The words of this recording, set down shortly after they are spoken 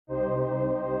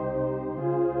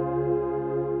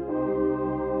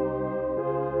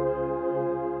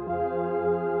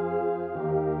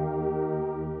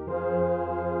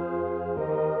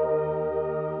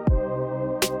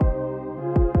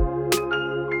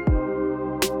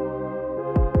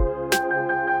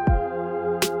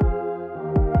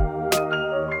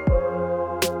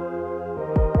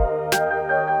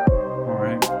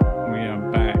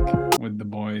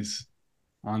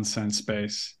nonsense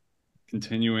space,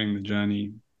 continuing the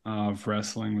journey of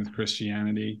wrestling with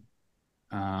Christianity.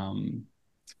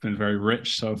 It's been very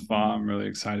rich so far. I'm really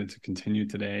excited to continue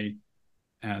today.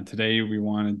 Today, we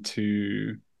wanted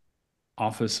to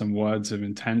offer some words of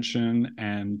intention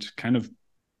and kind of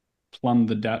plumb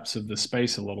the depths of the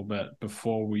space a little bit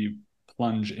before we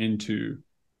plunge into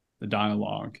the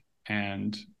dialogue.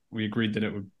 And we agreed that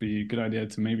it would be a good idea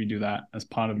to maybe do that as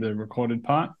part of the recorded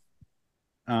part.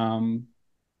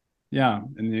 Yeah,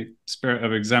 in the spirit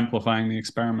of exemplifying the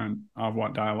experiment of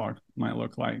what dialogue might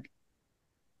look like.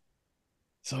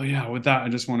 So yeah, with that, I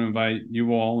just want to invite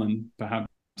you all and perhaps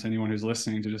anyone who's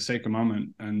listening to just take a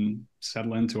moment and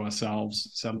settle into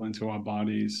ourselves, settle into our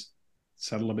bodies,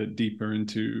 settle a bit deeper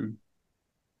into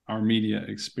our immediate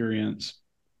experience.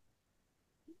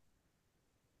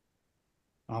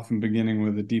 Often beginning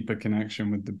with a deeper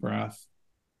connection with the breath.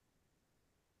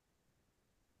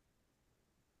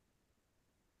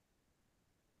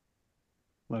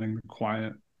 Letting the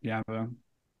quiet gather.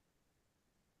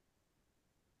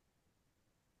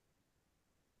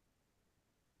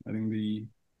 Letting the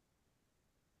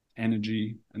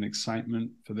energy and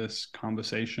excitement for this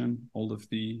conversation, all of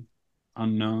the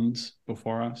unknowns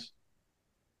before us.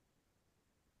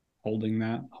 Holding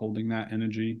that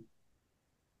energy.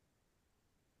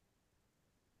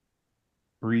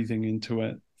 Breathing into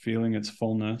it, feeling its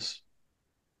fullness.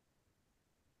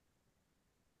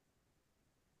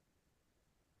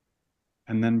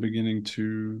 And then beginning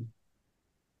to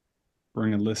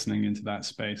bring a listening into that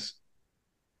space.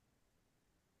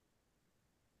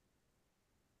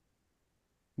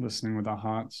 Listening with our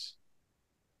hearts,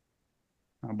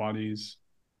 our bodies,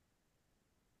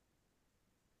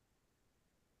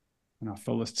 and our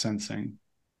fullest sensing.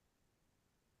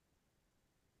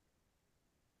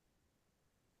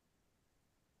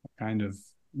 What kind of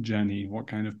journey, what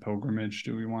kind of pilgrimage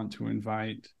do we want to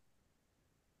invite?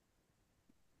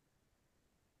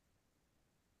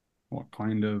 What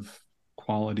kind of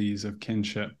qualities of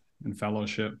kinship and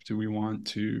fellowship do we want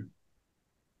to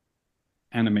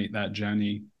animate that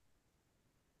journey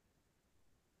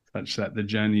such that the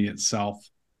journey itself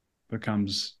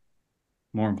becomes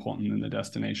more important than the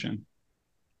destination?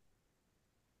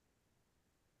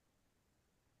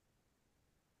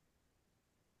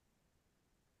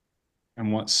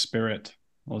 And what spirit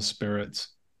or spirits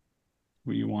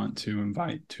we want to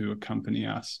invite to accompany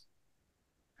us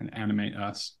and animate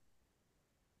us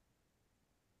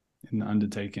in the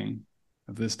undertaking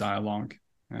of this dialogue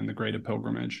and the greater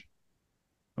pilgrimage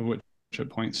of which it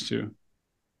points to.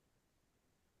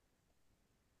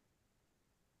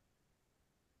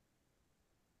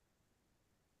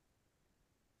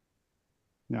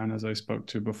 Yeah, and as I spoke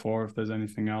to before, if there's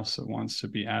anything else that wants to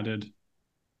be added,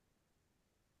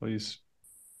 please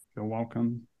feel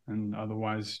welcome. And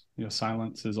otherwise, your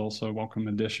silence is also a welcome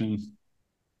addition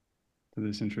to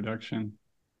this introduction.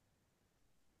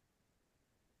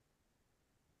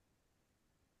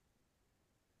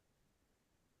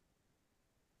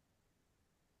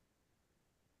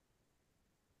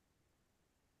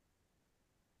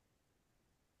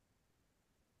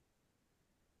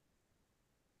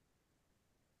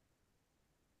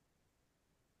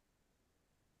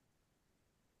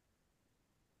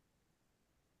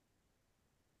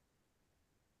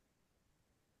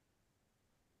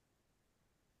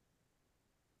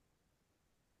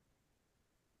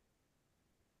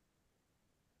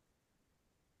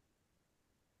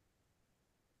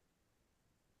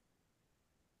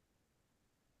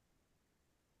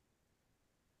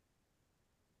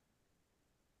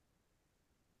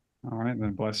 All right,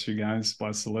 then bless you guys,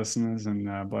 bless the listeners,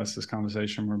 and bless this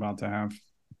conversation we're about to have.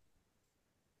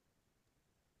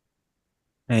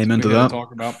 Amen So to we're here to that.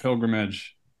 talk about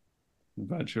pilgrimage, the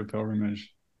virtue of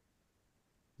pilgrimage.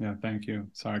 Yeah, thank you.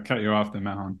 Sorry, I cut you off there,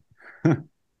 Mahon.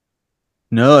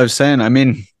 No, I was saying, I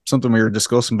mean, something we were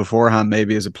discussing beforehand,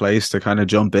 maybe as a place to kind of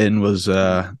jump in, was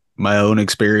my own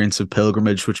experience of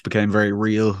pilgrimage, which became very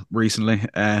real recently.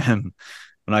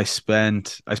 When I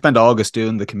spent August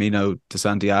doing the Camino to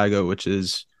Santiago, which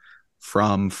is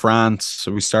from France.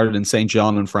 So we started in Saint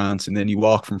John in France, and then you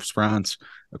walk from France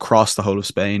across the whole of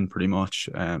Spain, pretty much,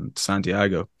 to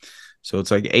Santiago. So it's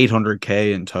like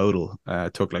 800K in total.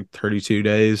 It took like 32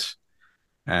 days.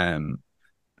 And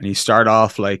you start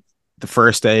off like the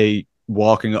first day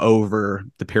walking over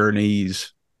the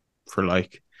Pyrenees for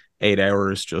like 8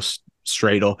 hours, just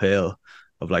straight uphill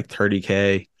of like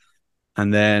 30K.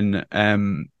 And then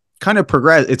kind of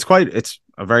progress. It's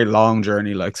a very long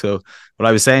journey. Like, so what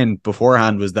I was saying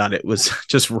beforehand was that it was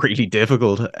just really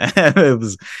difficult. It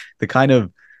was the kind of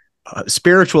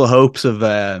spiritual hopes of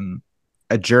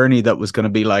a journey that was going to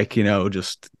be like,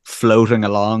 just floating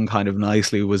along kind of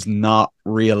nicely was not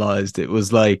realized. It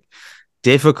was like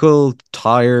difficult,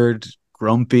 tired,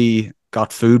 grumpy,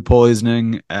 got food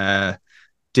poisoning,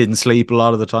 didn't sleep a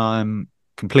lot of the time,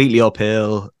 completely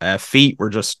uphill, feet were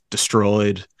just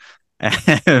destroyed.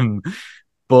 Um,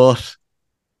 but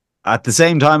at the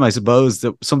same time, I suppose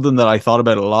that something that I thought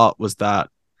about a lot was that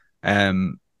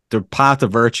um, the path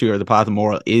of virtue or the path of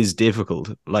moral is difficult.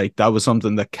 Like that was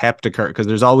something that kept occurring because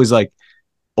there's always like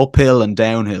uphill and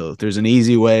downhill. There's an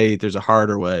easy way, there's a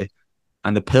harder way,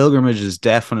 and the pilgrimage is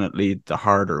definitely the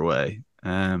harder way.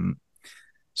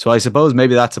 So I suppose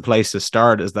maybe that's a place to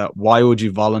start. Is that why would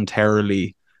you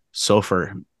voluntarily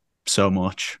suffer so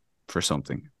much for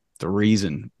something? The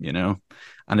reason,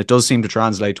 and it does seem to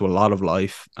translate to a lot of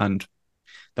life, and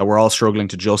that we're all struggling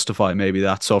to justify maybe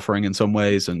that suffering in some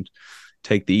ways and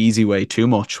take the easy way too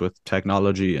much with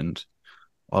technology and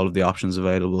all of the options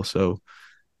available. So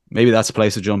maybe that's a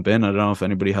place to jump in. I don't know if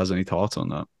anybody has any thoughts on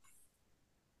that.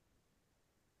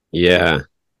 Yeah.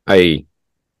 I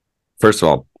First of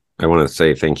all, I want to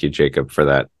say thank you, Jacob, for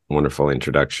that wonderful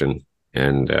introduction.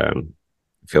 And I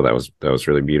feel that was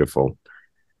really beautiful.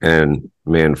 And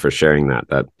man, for sharing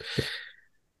that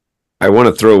I want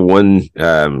to throw one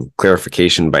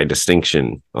clarification by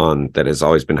distinction on that has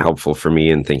always been helpful for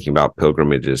me in thinking about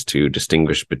pilgrimages, to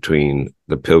distinguish between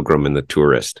the pilgrim and the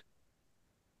tourist.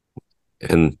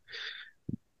 And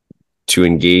to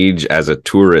engage as a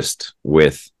tourist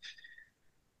with,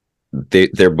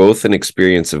 they're both an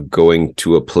experience of going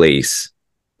to a place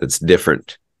that's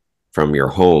different from your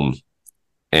home.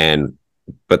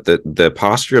 But the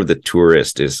posture of the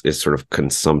tourist is sort of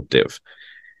consumptive.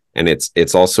 And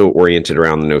it's also oriented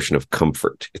around the notion of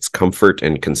comfort. It's comfort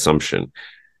and consumption.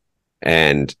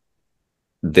 And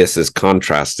this is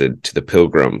contrasted to the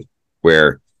pilgrim,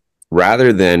 where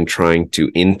rather than trying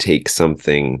to intake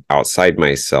something outside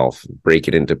myself, break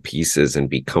it into pieces and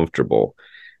be comfortable,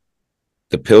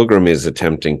 the pilgrim is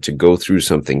attempting to go through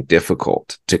something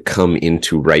difficult to come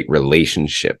into right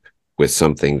relationship with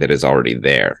something that is already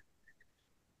there.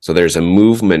 So there's a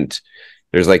movement,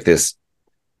 there's like this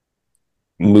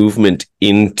movement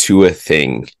into a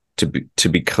thing to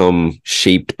become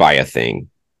shaped by a thing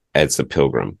as the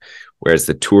pilgrim, whereas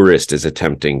the tourist is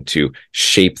attempting to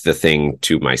shape the thing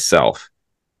to myself.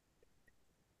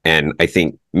 And I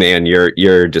think, man,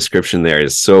 your description there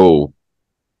is so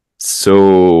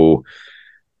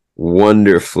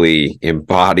wonderfully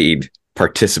embodied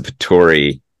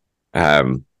participatory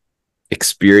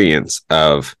experience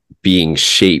of being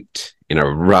shaped in a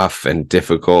rough and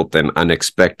difficult and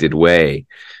unexpected way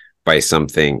by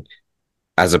something,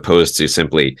 as opposed to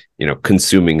simply,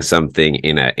 consuming something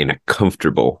in a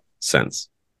comfortable sense.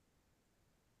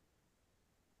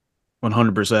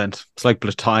 100%. It's like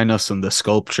Plotinus and the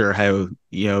sculpture, how,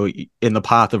 in the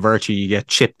path of virtue, you get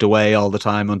chipped away all the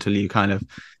time until you kind of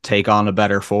take on a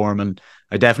better form. And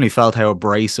I definitely felt how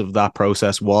abrasive that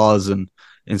process was, and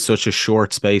in such a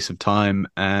short space of time,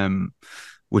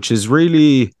 which is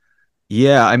really,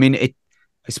 yeah, I mean, I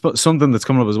suppose something that's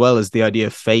coming up as well is the idea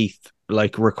of faith,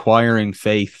 like requiring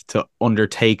faith to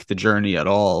undertake the journey at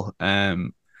all.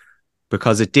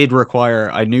 Because it did require,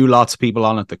 I knew lots of people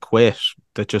on it that quit,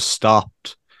 that just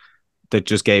stopped, that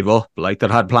just gave up, like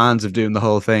that had plans of doing the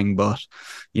whole thing, but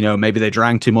maybe they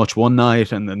drank too much one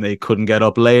night and then they couldn't get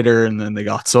up later, and then they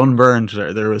got sunburned.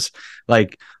 There was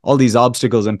like all these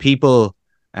obstacles, and people,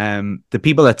 the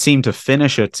people that seemed to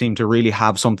finish it seemed to really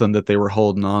have something that they were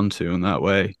holding on to in that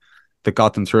way that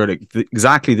got them through it.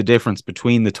 Exactly the difference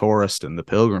between the tourist and the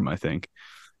pilgrim, I think,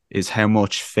 is how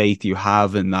much faith you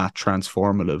have in that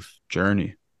transformative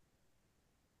journey.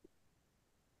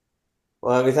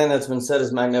 Well, everything that's been said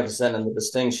is magnificent, and the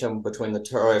distinction between the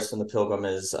tourist and the pilgrim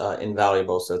is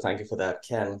invaluable. So thank you for that,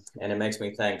 Ken. And it makes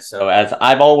me think. So as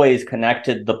I've always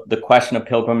connected the question of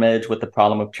pilgrimage with the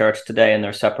problem of church today and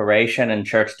their separation, and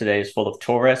church today is full of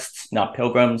tourists, not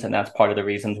pilgrims, and that's part of the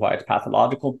reasons why it's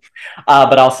pathological.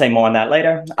 But I'll say more on that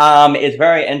later. It's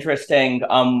very interesting.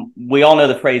 We all know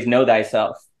the phrase "know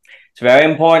thyself." It's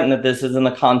very important that this is in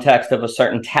the context of a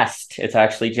certain test. It's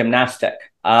actually gymnastic.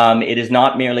 It is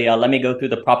not merely let me go through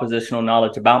the propositional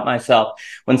knowledge about myself.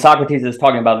 When Socrates is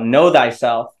talking about know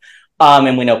thyself,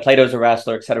 and we know Plato's a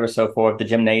wrestler, et cetera, so forth, the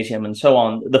gymnasium and so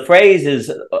on. The phrase is,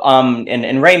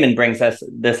 and Raymond brings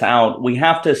this out, we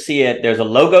have to see it. There's a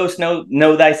logos,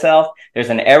 know thyself. There's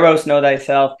an eros, know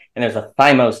thyself. And there's a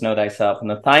thymos, know thyself. And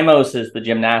the thymos is the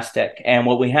gymnastic. And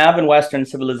what we have in Western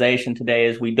civilization today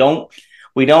is we don't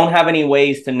have any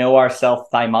ways to know ourselves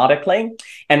thymotically.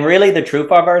 And really the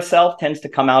truth of ourselves tends to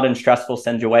come out in stressful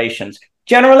situations.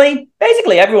 generally,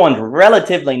 basically everyone's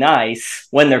relatively nice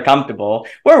when they're comfortable.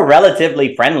 We're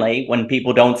relatively friendly when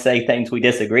people don't say things we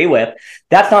disagree with.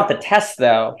 That's not the test,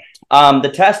 though.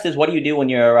 The test is, what do you do when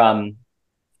you're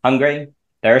hungry,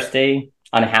 thirsty,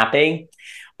 unhappy?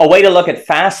 A way to look at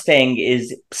fasting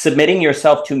is submitting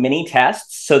yourself to mini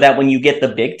tests so that when you get the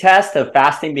big test of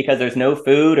fasting because there's no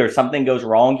food or something goes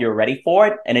wrong, you're ready for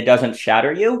it and it doesn't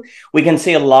shatter you. We can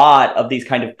see a lot of these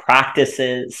kind of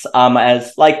practices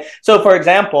as like, so for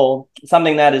example,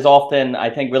 something that is often,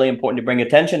 I think, really important to bring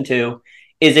attention to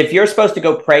is if you're supposed to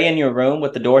go pray in your room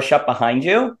with the door shut behind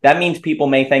you, that means people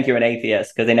may think you're an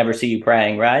atheist because they never see you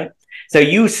praying, right? So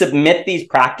you submit these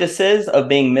practices of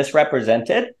being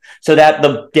misrepresented so that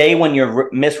the day when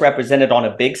you're misrepresented on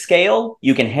a big scale,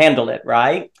 you can handle it,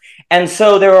 right? And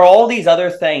so there are all these other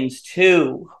things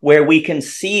too, where we can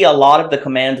see a lot of the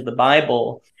commands of the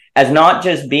Bible as not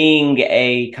just being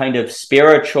a kind of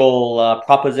spiritual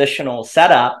propositional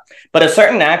setup, but a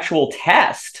certain actual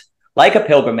test, like a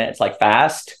pilgrimage, like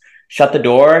fast, shut the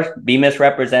door, be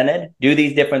misrepresented, do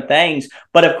these different things.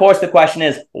 But of course, the question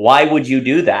is, why would you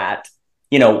do that?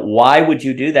 Why would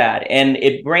you do that? And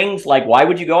it brings like, why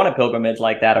would you go on a pilgrimage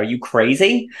like that? Are you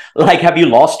crazy? Like, have you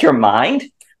lost your mind?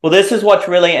 Well, this is what's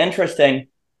really interesting.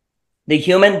 The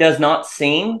human does not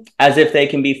seem as if they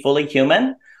can be fully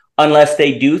human unless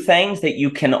they do things that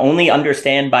you can only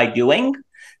understand by doing.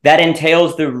 That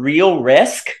entails the real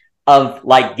risk of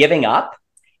like giving up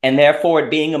and therefore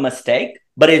it being a mistake.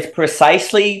 But it's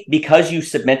precisely because you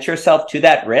submit yourself to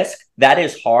that risk, that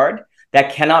is hard,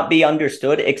 that cannot be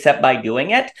understood except by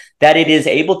doing it, that it is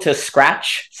able to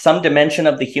scratch some dimension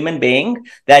of the human being,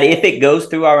 that if it goes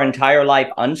through our entire life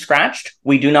unscratched,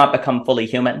 we do not become fully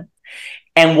human.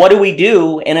 And what do we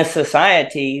do in a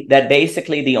society that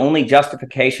basically the only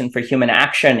justification for human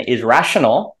action is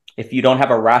rational? If you don't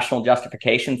have a rational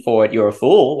justification for it, you're a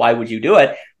fool. Why would you do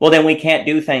it? Well, then we can't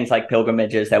do things like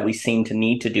pilgrimages that we seem to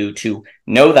need to do to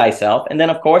know thyself. And then,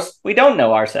 of course, we don't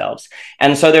know ourselves.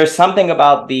 And so there's something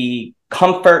about the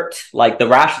comfort, like the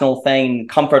rational thing,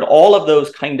 comfort, all of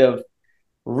those kind of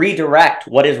redirect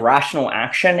what is rational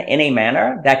action in a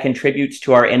manner that contributes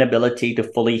to our inability to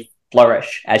fully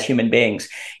flourish as human beings.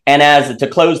 And as to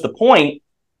close the point,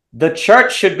 the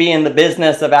church should be in the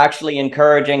business of actually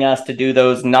encouraging us to do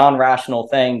those non-rational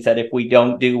things that if we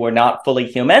don't do, we're not fully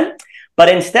human. But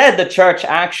instead, the church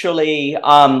actually,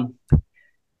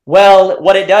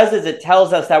 what it does is it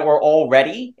tells us that we're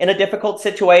already in a difficult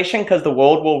situation because the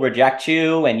world will reject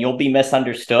you and you'll be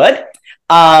misunderstood,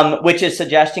 which is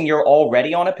suggesting you're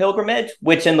already on a pilgrimage,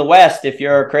 which in the West, if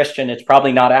you're a Christian, it's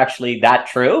probably not actually that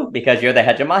true because you're the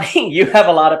hegemony. You have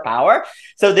a lot of power.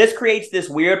 So this creates this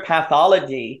weird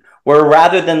pathology where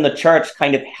rather than the church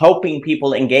kind of helping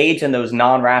people engage in those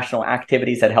non-rational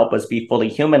activities that help us be fully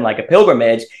human, like a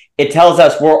pilgrimage, it tells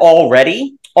us we're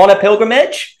already on a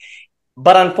pilgrimage.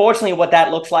 But unfortunately, what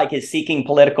that looks like is seeking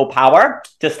political power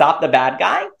to stop the bad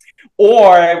guy,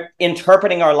 or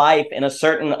interpreting our life in a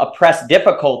certain oppressed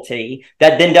difficulty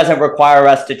that then doesn't require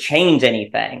us to change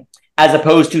anything, as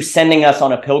opposed to sending us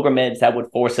on a pilgrimage that would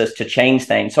force us to change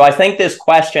things. So I think this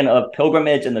question of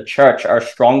pilgrimage and the church are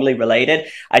strongly related.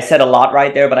 I said a lot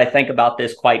right there, but I think about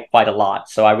this quite a lot.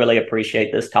 So I really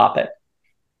appreciate this topic.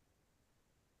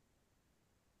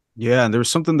 Yeah, and there was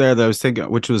something there that I was thinking,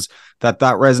 which was that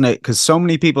resonate, because so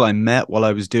many people I met while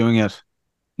I was doing it,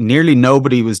 nearly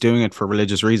nobody was doing it for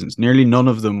religious reasons. Nearly none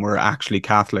of them were actually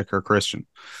Catholic or Christian.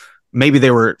 Maybe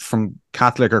they were from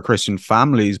Catholic or Christian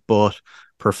families, but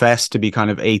professed to be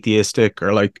kind of atheistic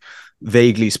or like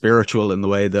vaguely spiritual in the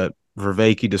way that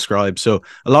Vervaeke described. So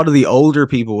a lot of the older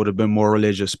people would have been more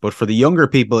religious, but for the younger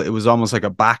people, it was almost like a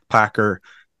backpacker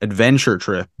adventure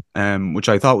trip, which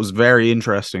I thought was very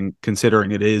interesting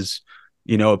considering it is,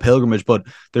 a pilgrimage, but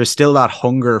there's still that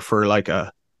hunger for like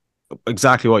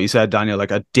exactly what you said, Daniel, like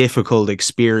a difficult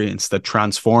experience that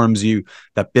transforms you,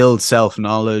 that builds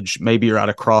self-knowledge. Maybe you're at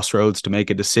a crossroads to make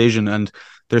a decision, and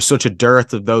there's such a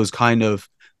dearth of those kind of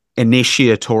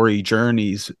initiatory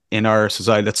journeys in our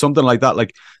society. That's something like that.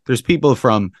 Like there's people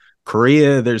from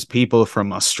Korea, there's people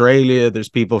from Australia, there's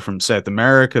people from South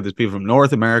America, there's people from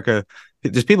North America,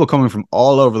 there's people coming from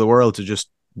all over the world to just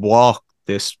walk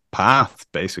this path,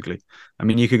 basically. I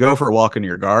mean, you could go for a walk in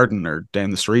your garden or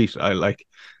down the street. I like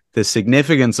the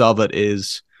significance of it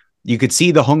is you could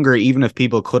see the hunger even if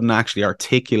people couldn't actually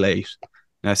articulate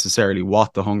necessarily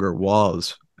what the hunger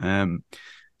was.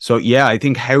 So yeah, I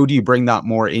think how do you bring that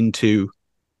more into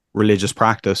religious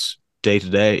practice day to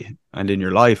day and in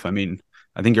your life? I mean,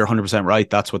 I think you're 100% right.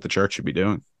 That's what the church should be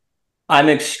doing. I'm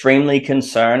extremely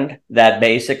concerned that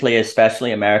basically,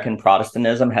 especially American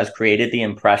Protestantism, has created the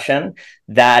impression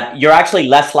that you're actually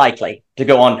less likely to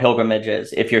go on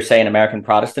pilgrimages if you're, say, in American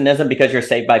Protestantism, because you're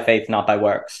saved by faith, not by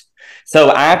works.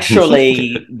 So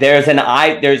actually,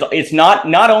 it's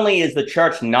not only is the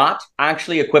church not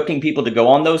actually equipping people to go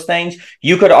on those things,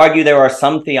 you could argue there are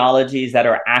some theologies that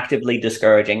are actively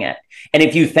discouraging it. And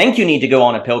if you think you need to go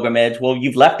on a pilgrimage, well,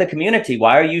 you've left the community.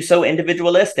 Why are you so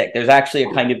individualistic? There's actually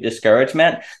a kind of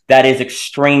discouragement that is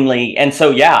extremely, and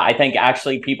so, yeah, I think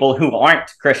actually people who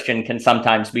aren't Christian can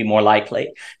sometimes be more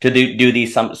likely to do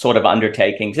these some sort of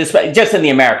undertakings, just in the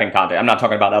American context. I'm not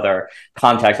talking about other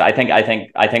contexts. I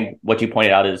think what you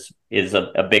pointed out is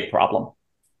a big problem.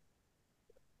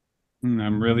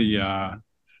 I'm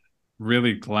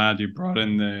really glad you brought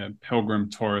in the pilgrim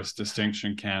tourist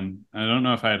distinction, Ken. I don't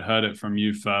know if I had heard it from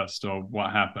you first or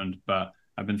what happened, but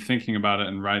I've been thinking about it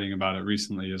and writing about it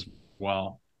recently as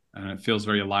well. And it feels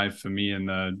very alive for me in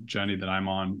the journey that I'm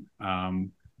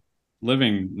on,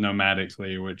 living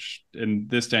nomadically, which in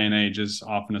this day and age is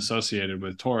often associated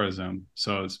with tourism.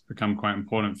 So it's become quite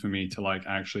important for me to like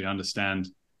actually understand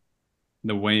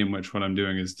the way in which what I'm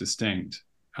doing is distinct.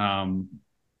 I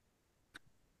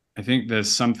think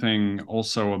there's something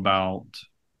also about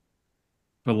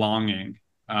belonging,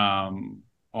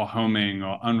 or homing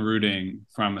or unrooting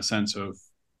from a sense of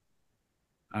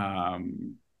a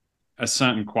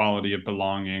certain quality of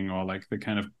belonging, or like the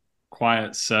kind of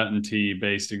quiet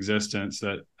certainty-based existence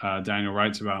that Daniel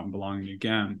writes about in Belonging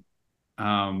Again.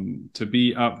 To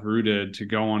be uprooted, to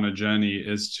go on a journey,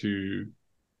 is to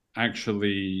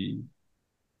actually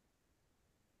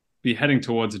be heading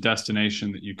towards a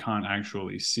destination that you can't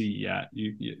actually see yet.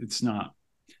 It's not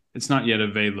yet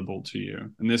available to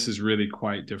you. And this is really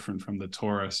quite different from the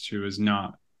tourist who is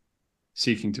not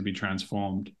seeking to be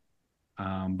transformed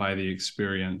by the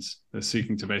experience. They're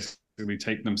seeking to basically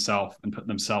take themselves and put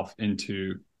themselves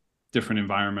into different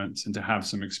environments and to have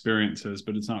some experiences,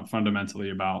 but it's not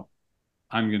fundamentally about,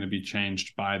 I'm going to be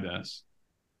changed by this.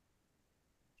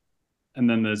 And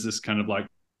then there's this kind of like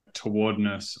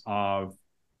towardness of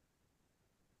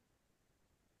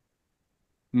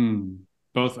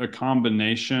both a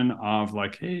combination of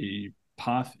like a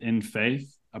path in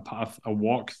faith, a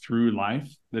walk through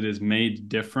life that is made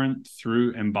different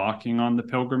through embarking on the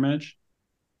pilgrimage.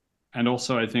 And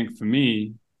also, I think for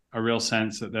me, a real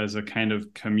sense that there's a kind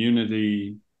of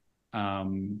community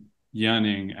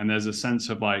yearning, and there's a sense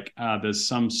of like, there's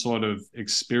some sort of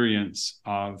experience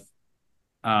of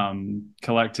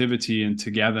collectivity and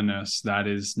togetherness that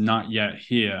is not yet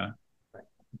here,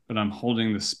 but I'm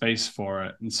holding the space for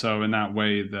it. And so in that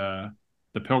way, the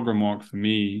pilgrim walk for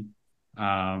me,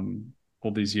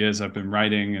 all these years I've been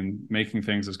writing and making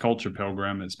things as Culture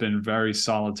Pilgrim, it's been a very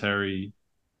solitary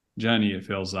journey, it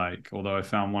feels like, although I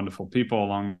found wonderful people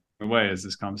along the way, as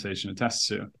this conversation attests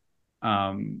to.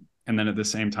 And then at the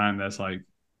same time, there's like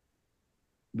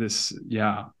this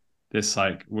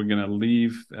like, we're going to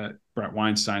leave, Brett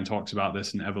Weinstein talks about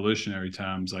this in evolutionary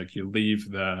terms, like you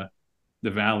leave the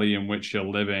valley in which you're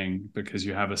living because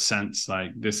you have a sense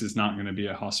like this is not going to be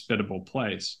a hospitable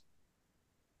place.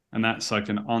 And that's like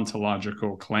an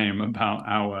ontological claim about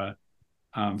our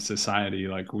society.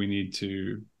 Like we need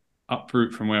to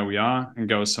uproot from where we are and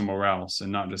go somewhere else,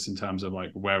 and not just in terms of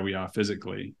like where we are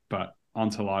physically, but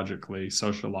ontologically,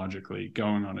 sociologically,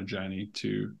 going on a journey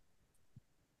to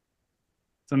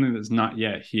something that's not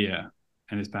yet here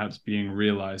and is perhaps being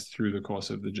realized through the course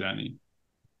of the journey.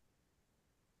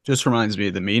 Just reminds me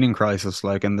of the meaning crisis,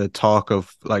 like in the talk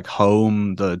of like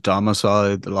home, the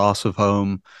domicile, the loss of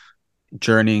home,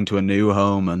 journeying to a new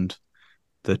home, and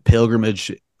the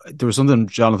pilgrimage. There was something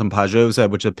Jonathan Pajot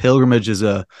said, which a pilgrimage is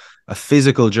a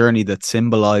physical journey that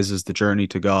symbolizes the journey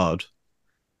to God.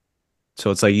 So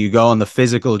it's like you go on the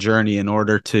physical journey in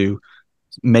order to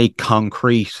make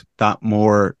concrete that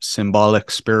more symbolic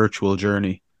spiritual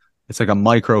journey. It's like a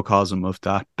microcosm of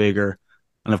that bigger.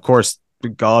 And of course,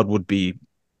 God would be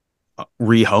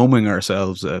rehoming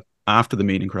ourselves after the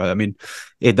meaning crisis. I mean,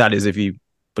 that is if you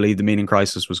believe the meaning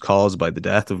crisis was caused by the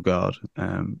death of God.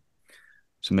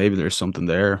 So maybe there's something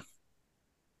there.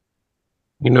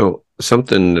 You know,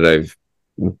 something that I've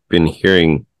been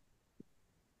hearing,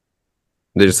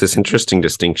 there's this interesting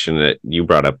distinction that you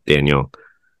brought up, Daniel,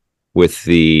 with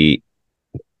the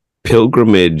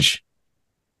pilgrimage,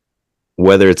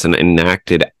 whether it's an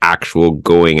enacted actual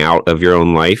going out of your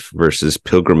own life versus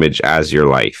pilgrimage as your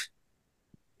life.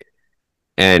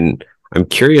 And I'm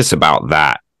curious about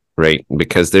that, right?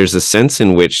 Because there's a sense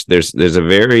in which there's a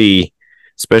very,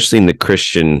 especially in the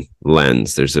Christian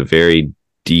lens, there's a very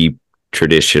deep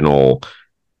traditional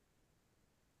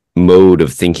mode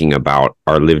of thinking about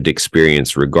our lived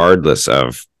experience, regardless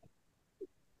of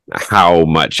how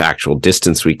much actual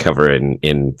distance we cover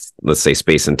in let's say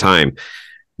space and time,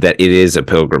 that it is a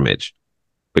pilgrimage,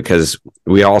 because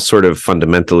we all sort of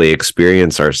fundamentally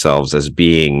experience ourselves as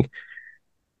being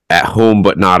at home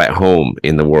but not at home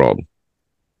in the world,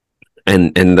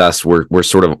 and thus we're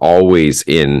sort of always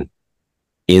in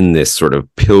this sort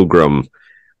of pilgrim,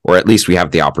 or at least we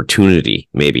have the opportunity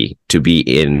maybe to be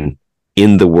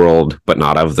in the world but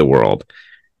not of the world.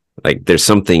 Like, there's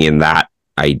something in that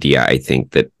idea, I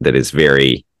think, that is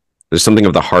very, there's something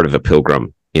of the heart of a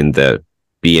pilgrim in the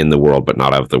be in the world but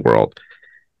not of the world.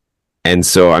 And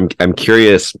so I'm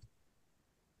curious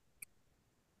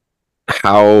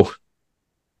how,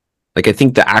 like, I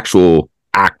think the actual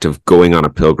act of going on a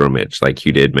pilgrimage like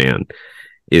you did, man,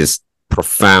 is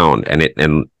profound.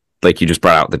 And like you just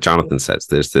brought out that Jonathan says,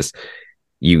 there's this,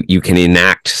 you can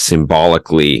enact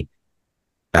symbolically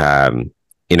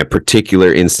in a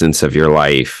particular instance of your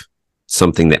life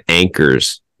something that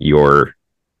anchors your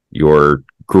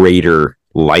greater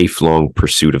lifelong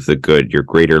pursuit of the good, your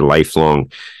greater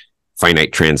lifelong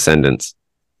finite transcendence.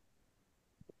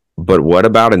 But what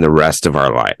about in the rest of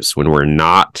our lives when we're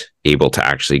not able to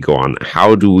actually go on?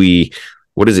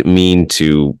 What does it mean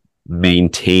to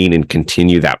maintain and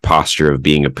continue that posture of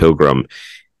being a pilgrim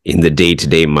in the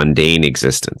day-to-day mundane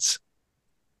existence?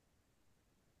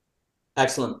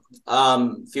 Excellent.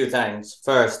 Few things.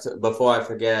 First, before I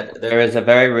forget, there is a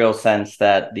very real sense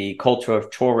that the culture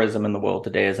of tourism in the world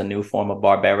today is a new form of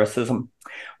barbaricism,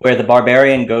 where the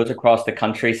barbarian goes across the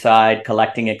countryside,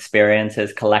 collecting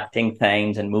experiences, collecting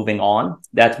things, and moving on.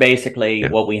 That's basically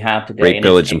what we have today. Rape,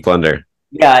 pillage, and plunder.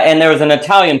 Yeah, and there was an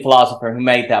Italian philosopher who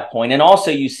made that point. And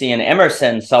also you see in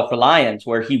Emerson's Self-Reliance,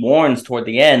 where he warns toward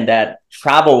the end that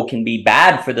travel can be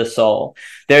bad for the soul.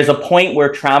 There's a point where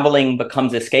traveling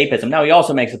becomes escapism. Now, he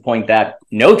also makes a point that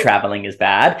no traveling is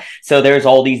bad. So there's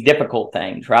all these difficult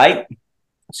things, right?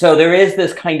 So there is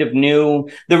this kind of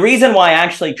the reason why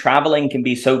actually traveling can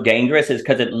be so dangerous is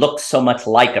because it looks so much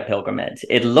like a pilgrimage.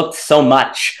 It looks so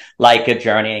much like a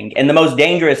journeying. And the most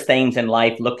dangerous things in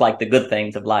life look like the good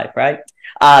things of life, right?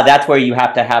 That's where you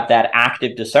have to have that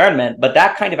active discernment. But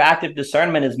that kind of active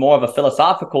discernment is more of a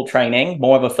philosophical training,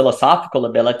 more of a philosophical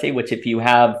ability, which if you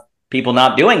have people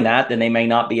not doing that, then they may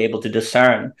not be able to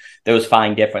discern those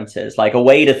fine differences. Like a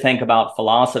way to think about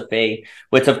philosophy,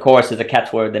 which of course is a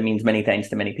catchword that means many things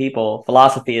to many people.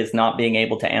 Philosophy is not being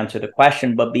able to answer the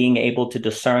question, but being able to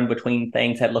discern between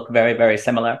things that look very, very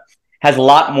similar. Has a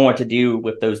lot more to do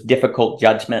with those difficult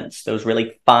judgments, those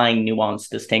really fine, nuanced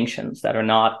distinctions that are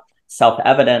not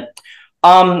self-evident.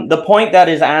 The point that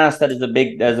is asked, that is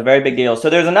a very big deal. So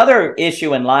there's another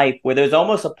issue in life where there's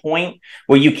almost a point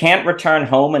where you can't return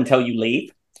home until you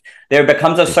leave. There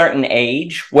becomes a certain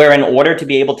age where in order to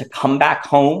be able to come back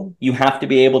home, you have to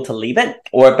be able to leave it,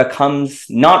 or it becomes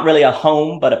not really a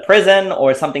home, but a prison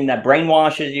or something that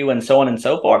brainwashes you and so on and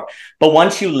so forth. But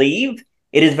once you leave,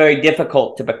 it is very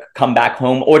difficult to come back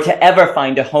home or to ever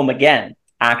find a home again,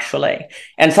 actually.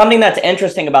 And something that's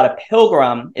interesting about a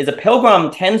pilgrim is a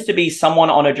pilgrim tends to be someone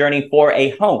on a journey for a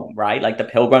home, right? Like the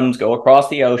pilgrims go across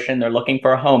the ocean, they're looking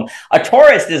for a home. A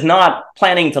tourist is not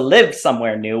planning to live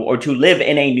somewhere new or to live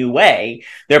in a new way.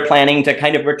 They're planning to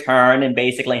kind of return and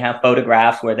basically have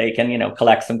photographs where they can,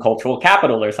 collect some cultural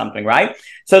capital or something, right?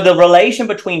 So the relation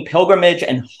between pilgrimage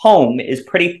and home is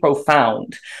pretty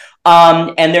profound.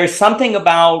 And there's something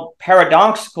about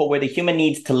paradoxical where the human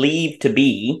needs to leave to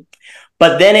be,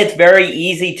 but then it's very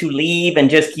easy to leave and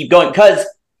just keep going. Because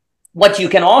what you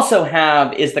can also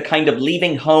have is the kind of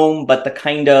leaving home, but the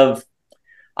kind of,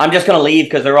 I'm just going to leave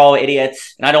because they're all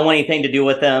idiots and I don't want anything to do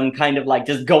with them, kind of like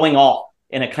just going off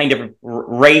in a kind of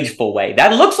rageful way.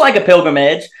 That looks like a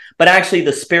pilgrimage, but actually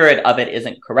the spirit of it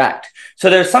isn't correct. So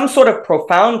there's some sort of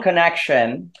profound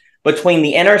connection between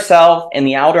the inner self and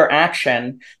the outer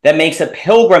action that makes a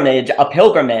pilgrimage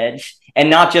and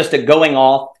not just a going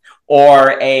off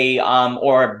or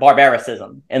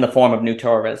barbaricism in the form of new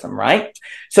tourism, right?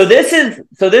 So this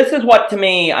is what to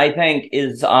me I think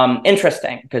is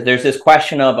interesting, because there's this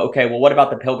question of, okay, well, what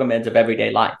about the pilgrimage of everyday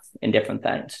life in different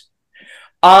things?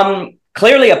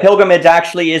 Clearly, a pilgrimage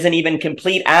actually isn't even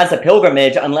complete as a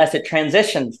pilgrimage unless it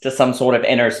transitions to some sort of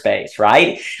inner space,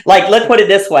 right? Like, let's put it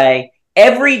this way.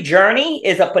 Every journey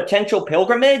is a potential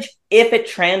pilgrimage if it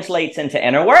translates into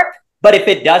inner work. But if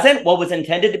it doesn't, what was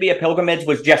intended to be a pilgrimage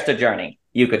was just a journey,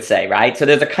 you could say, right? So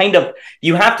there's a kind of,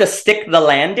 you have to stick the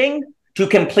landing to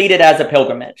complete it as a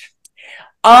pilgrimage.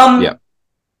 The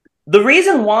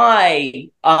reason why,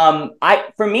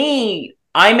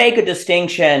 I make a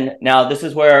distinction. Now, this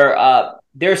is where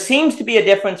there seems to be a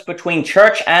difference between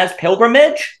church as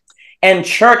pilgrimage and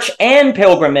church and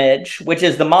pilgrimage, which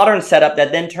is the modern setup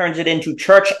that then turns it into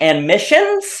church and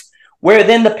missions, where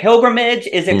then the pilgrimage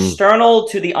is external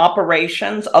to the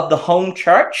operations of the home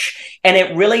church, and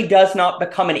it really does not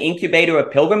become an incubator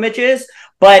of pilgrimages,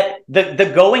 but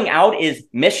the going out is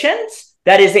missions.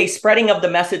 That is a spreading of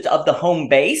the message of the home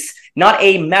base, not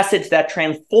a message that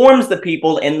transforms the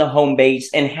people in the home base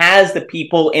and has the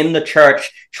people in the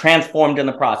church transformed in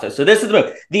the process. So this is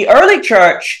the early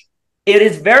church. It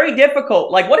is very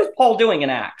difficult. Like, what is Paul doing in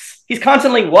Acts? He's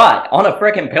constantly what? On a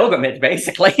freaking pilgrimage,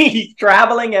 basically. He's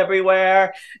traveling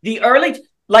everywhere.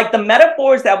 The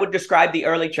metaphors that would describe the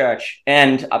early church,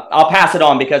 and I'll pass it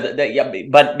on because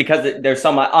there's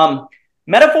so much.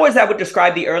 Metaphors that would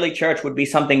describe the early church would be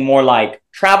something more like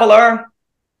traveler,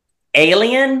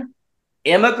 alien,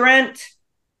 immigrant,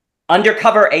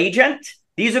 undercover agent.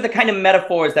 These are the kind of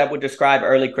metaphors that would describe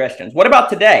early Christians. What about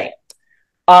today?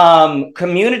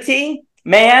 Community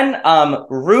man,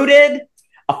 rooted,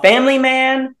 a family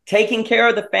man, taking care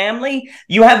of the family.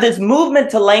 You have this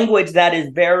movement to language that is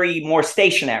very more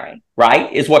stationary,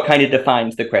 right? Is what kind of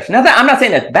defines the Christian. Now, I'm not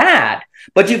saying that's bad,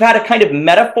 but you've had a kind of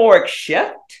metaphoric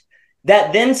shift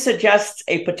that then suggests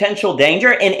a potential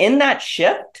danger. And in that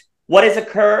shift, what has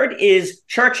occurred is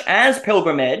church as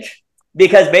pilgrimage,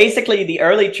 because basically the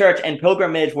early church and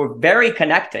pilgrimage were very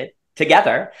connected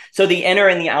together. So the inner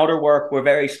and the outer work were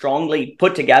very strongly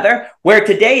put together, where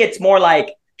today it's more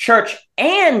like church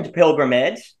and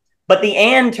pilgrimage, but the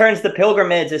and turns the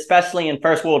pilgrimage, especially in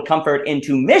first world comfort,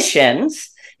 into missions.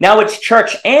 Now it's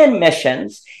church and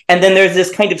missions. And then there's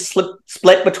this kind of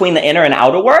split between the inner and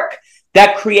outer work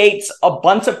that creates a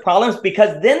bunch of problems,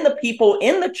 because then the people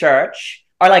in the church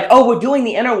are like, oh, we're doing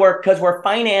the inner work because we're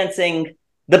financing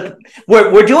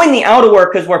we're doing the outer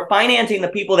work because we're financing the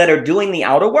people that are doing the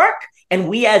outer work, and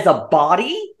we as a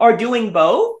body are doing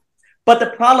both. But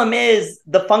the problem is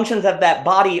the functions of that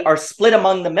body are split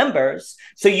among the members,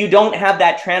 so you don't have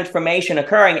that transformation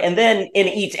occurring. And then in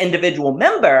each individual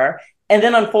member, and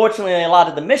then unfortunately a lot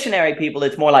of the missionary people,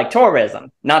 it's more like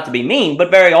tourism. Not to be mean,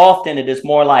 but very often it is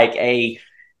more like an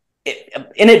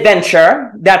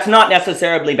adventure that's not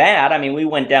necessarily bad. I mean, we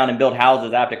went down and built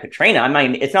houses after Katrina. I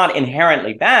mean, it's not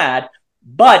inherently bad,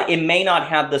 but it may not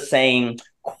have the same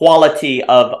quality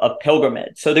of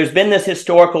pilgrimage. So there's been this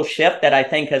historical shift that I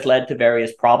think has led to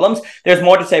various problems. There's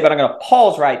more to say, but I'm going to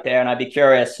pause right there, and I'd be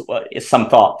curious some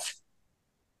thoughts.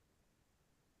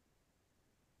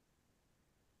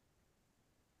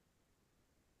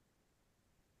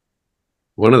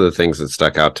 One of the things that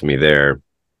stuck out to me there,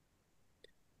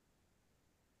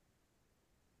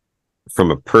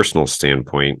 from a personal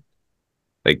standpoint,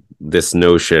 like this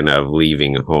notion of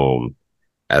leaving home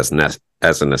as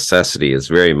a necessity is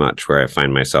very much where I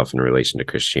find myself in relation to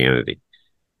Christianity.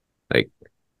 Like,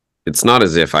 it's not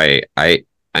as if I'm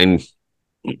I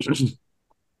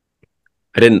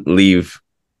didn't leave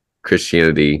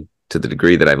Christianity to the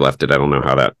degree that I've left it. I don't know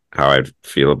how I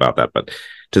feel about that, but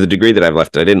to the degree that I've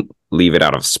left it, I didn't leave it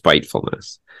out of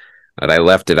spitefulness. But I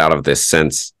left it out of this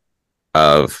sense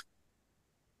of,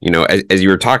 you know, as you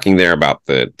were talking there about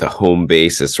the home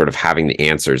base as sort of having the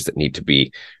answers that need to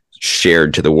be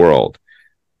shared to the world,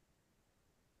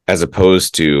 as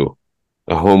opposed to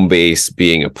a home base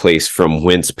being a place from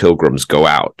whence pilgrims go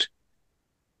out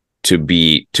to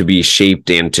be shaped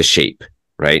and to shape,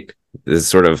 right? This is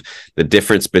sort of the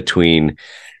difference between,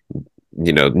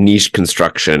 you know, niche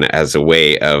construction as a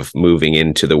way of moving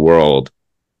into the world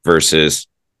versus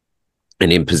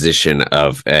an imposition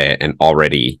of an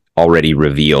already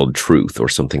revealed truth or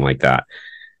something like that.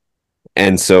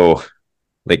 And so,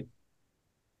 like,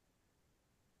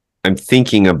 I'm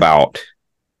thinking about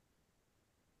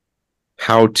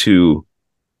how to,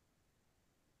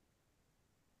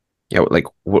 like,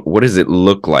 what does it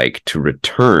look like to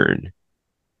return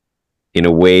in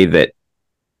a way that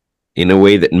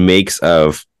makes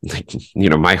of, like, you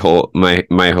know, my whole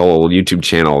YouTube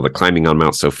channel, the Climbing on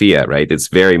Mount Sophia, right? It's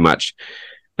very much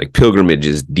like pilgrimage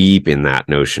is deep in that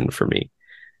notion for me.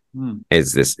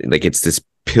 Is this, like, it's this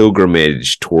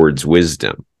pilgrimage towards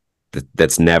wisdom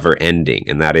that's never ending,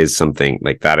 and that is something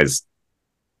like that's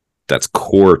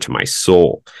core to my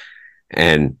soul.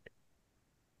 And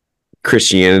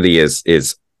Christianity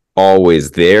is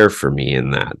always there for me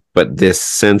in that, but this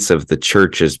sense of the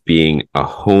church as being a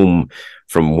home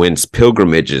from whence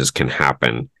pilgrimages can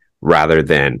happen rather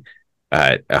than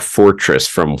a fortress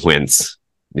from whence,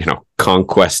 you know,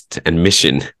 conquest and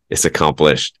mission is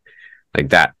accomplished, like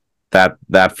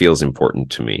that feels important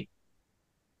to me.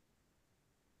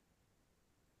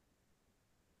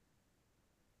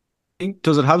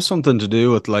 Does it have something to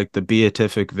do with like the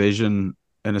beatific vision,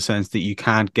 in a sense that you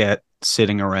can't get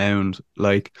sitting around.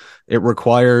 Like, it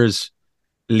requires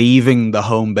leaving the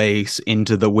home base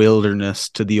into the wilderness,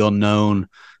 to the unknown,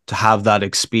 to have that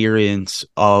experience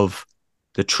of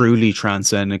the truly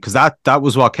transcendent. Because that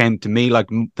was what came to me. Like,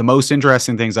 the most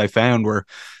interesting things I found were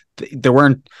there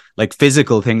weren't like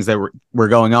physical things that were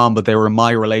going on, but they were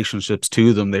my relationships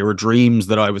to them. They were dreams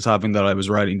that I was having that I was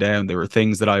writing down. They were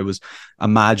things that I was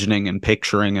imagining and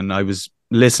picturing, and I was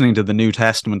listening to the New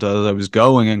Testament as I was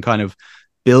going and kind of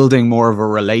building more of a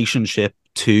relationship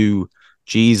to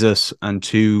Jesus and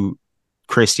to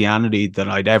Christianity than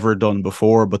I'd ever done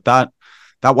before. But that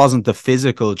wasn't the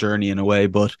physical journey in a way,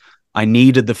 but I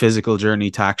needed the physical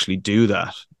journey to actually do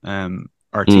that,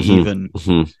 or to even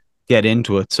get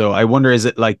into it. So I wonder, is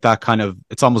it like that kind of,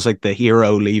 it's almost like the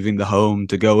hero leaving the home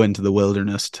to go into the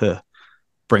wilderness to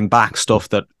bring back stuff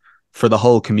that for the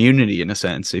whole community, in a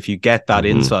sense, if you get that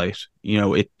insight, you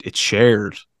know, it's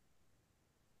shared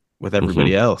with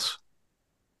everybody else.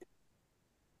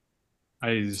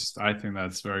 I think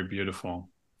that's very beautiful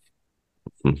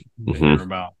to hear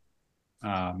about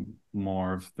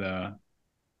more of the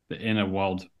inner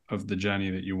world of the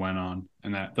journey that you went on,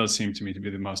 and that does seem to me to be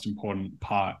the most important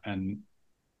part. And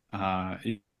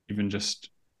even just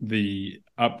the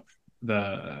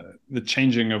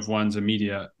changing of one's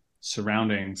immediate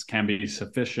surroundings can be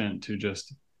sufficient to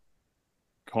just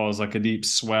cause like a deep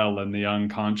swell in the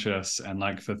unconscious, and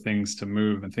like for things to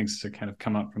move and things to kind of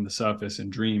come up from the surface in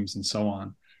dreams and so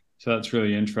on. So that's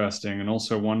really interesting and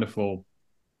also wonderful.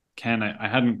 Ken, I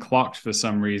hadn't clocked for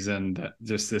some reason that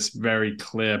just this very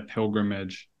clear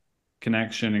pilgrimage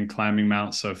connection in climbing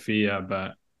Mount Sophia,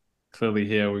 but clearly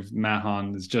here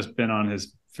Mahon has just been on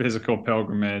his physical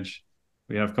pilgrimage.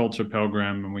 We have Culture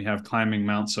Pilgrim, and we have climbing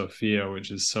Mount Sophia,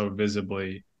 which is so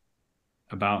visibly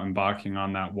about embarking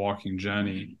on that walking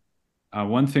journey.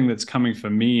 One thing that's coming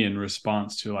for me in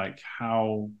response to like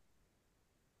how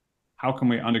can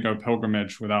we undergo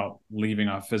pilgrimage without leaving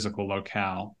our physical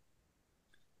locale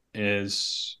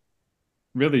is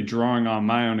really drawing on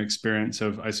my own experience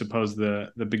of, I suppose, the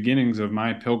beginnings of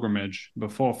my pilgrimage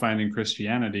before finding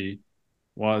Christianity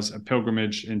was a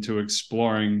pilgrimage into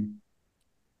exploring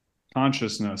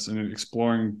consciousness and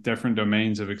exploring different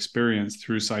domains of experience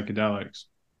through psychedelics.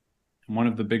 And one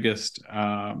of the biggest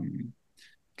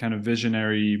kind of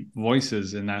visionary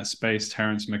voices in that space,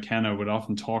 Terence McKenna, would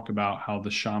often talk about how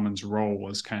the shaman's role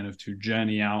was kind of to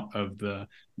journey out of the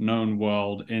known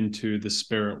world into the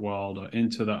spirit world or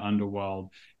into the underworld,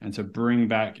 and to bring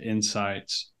back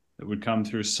insights that would come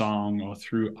through song or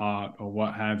through art or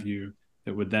what have you,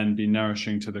 that would then be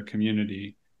nourishing to the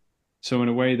community. So in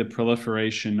a way, the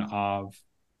proliferation of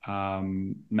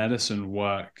medicine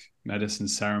work, medicine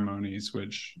ceremonies,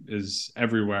 which is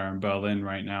everywhere in Berlin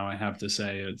right now, I have to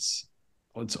say, it's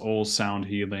all sound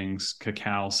healings,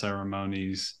 cacao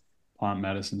ceremonies, plant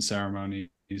medicine ceremonies.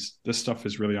 This stuff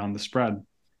is really on the spread.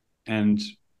 And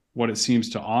what it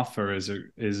seems to offer is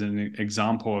an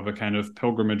example of a kind of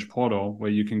pilgrimage portal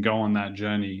where you can go on that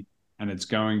journey, and it's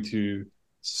going to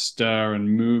stir and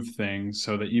move things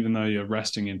so that even though you're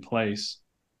resting in place,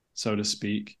 so to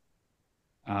speak,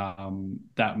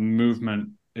 that movement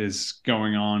is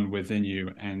going on within you,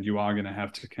 and you are going to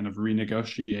have to kind of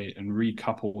renegotiate and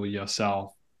recouple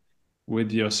yourself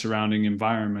with your surrounding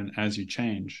environment as you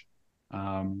change.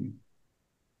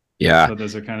 So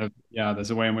there's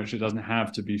a way in which it doesn't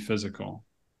have to be physical.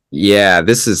 Yeah,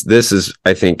 this is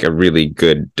I think a really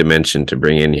good dimension to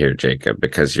bring in here, Jacob,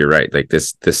 because you're right. Like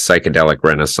this psychedelic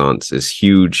renaissance is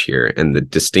huge here, and the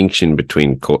distinction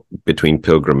between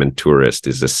pilgrim and tourist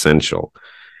is essential.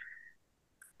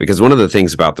 Because one of the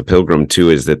things about the pilgrim too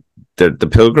is that the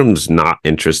pilgrim's not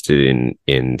interested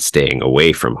in staying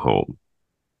away from home,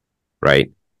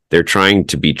 right? They're trying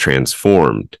to be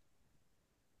transformed,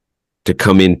 to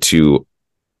come into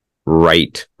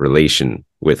right relation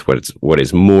with what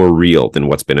is more real than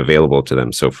what's been available to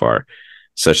them so far,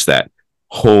 such that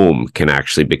home can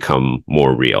actually become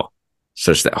more real,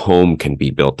 such that home can be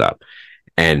built up,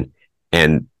 and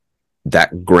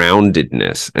that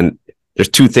groundedness. And there's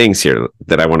two things here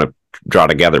that I want to draw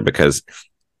together, because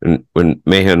when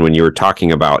Mahon, when you were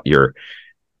talking about the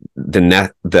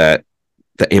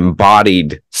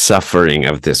embodied suffering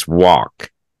of this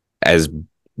walk as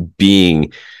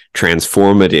being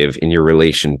transformative in your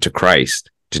relation to Christ,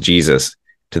 to Jesus,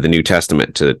 to the New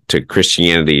Testament, to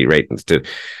Christianity, right?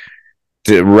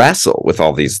 To wrestle with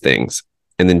all these things.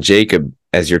 And then Jacob,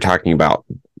 as you're talking about,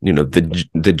 you know,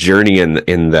 the journey in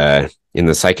the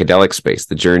psychedelic space,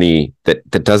 the journey that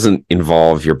doesn't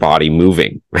involve your body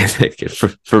moving, right?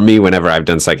 For me, whenever I've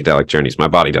done psychedelic journeys, my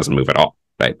body doesn't move at all,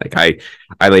 right? Like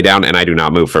I lay down and I do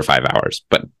not move for 5 hours,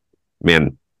 but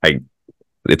man,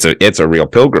 it's a real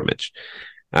pilgrimage.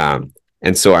 And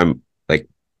so I'm like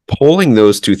pulling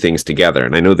those two things together.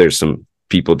 And I know there's some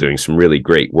people doing some really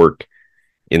great work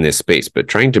in this space, but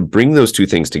trying to bring those two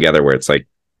things together where it's like,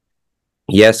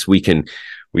 yes, we can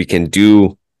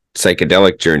do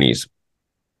psychedelic journeys,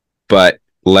 but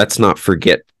let's not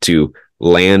forget to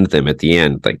land them at the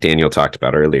end, like Daniel talked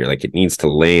about earlier. Like, it needs to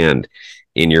land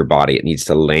in your body. It needs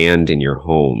to land in your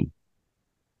home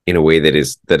in a way that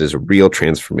is a real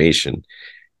transformation.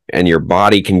 And your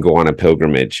body can go on a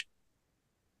pilgrimage.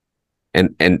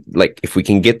 And like, if we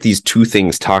can get these two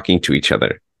things talking to each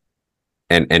other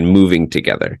and moving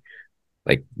together,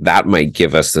 like, that might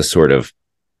give us the sort of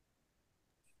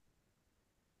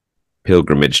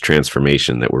pilgrimage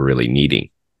transformation that we're really needing.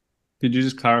 Could you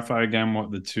just clarify again what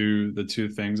the two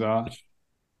things are?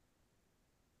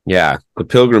 Yeah, the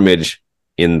pilgrimage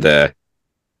in the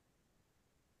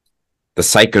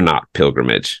psychonaut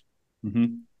pilgrimage,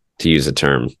 to use a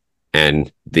term,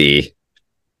 and the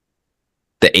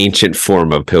ancient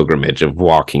form of pilgrimage of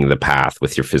walking the path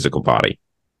with your physical body.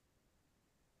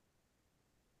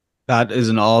 That is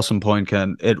an awesome point,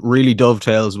 Ken. It really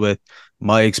dovetails with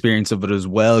my experience of it as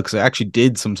well, because I actually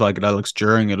did some psychedelics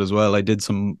during it as well. I did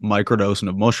some microdosing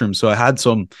of mushrooms, so I had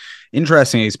some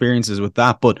interesting experiences with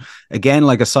that. But again,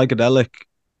 like, a psychedelic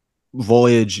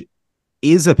voyage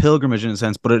is a pilgrimage in a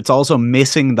sense, but it's also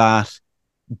missing that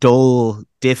dull,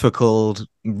 difficult,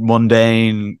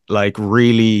 mundane, like,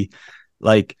 really,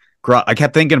 like, I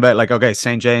kept thinking about, like, okay,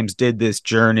 St. James did this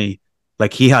journey.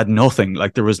 Like, he had nothing.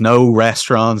 Like, there was no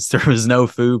restaurants, there was no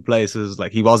food places.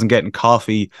 Like, he wasn't getting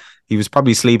coffee. He was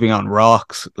probably sleeping on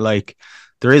rocks. Like,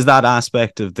 there is that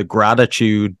aspect of the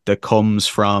gratitude that comes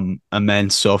from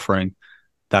immense suffering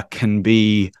that can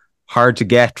be hard to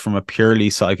get from a purely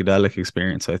psychedelic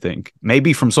experience, I think.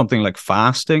 Maybe from something like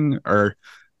fasting or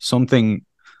something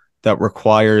that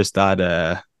requires that,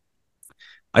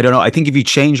 I don't know. I think if you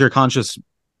change your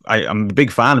I'm a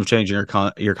big fan of changing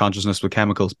your consciousness with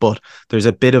chemicals, but there's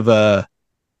a bit of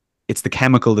it's the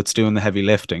chemical that's doing the heavy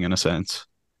lifting in a sense.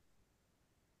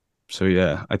 So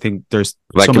yeah, I think there's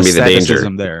that some can be the danger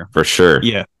there for sure.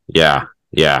 Yeah.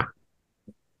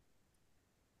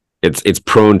 It's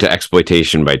prone to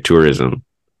exploitation by tourism,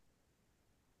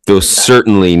 though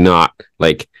certainly not,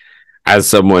 like, as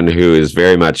someone who is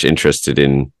very much interested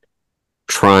in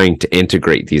trying to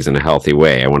integrate these in a healthy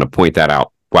way, I want to point that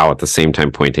out, while at the same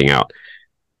time pointing out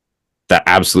that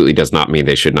absolutely does not mean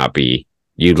they should not be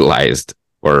utilized,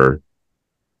 or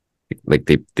like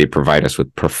they provide us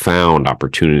with profound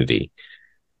opportunity.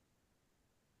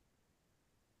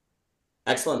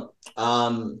 Excellent.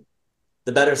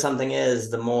 The better something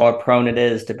is, the more prone it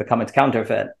is to become its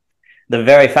counterfeit. The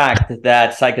very fact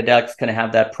that psychedelics can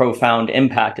have that profound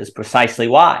impact is precisely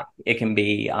why it can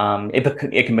be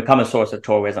it can become a source of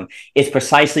tourism. It's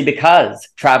precisely because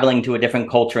traveling to a different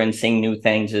culture and seeing new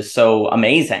things is so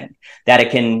amazing that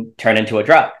it can turn into a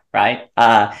drug, right?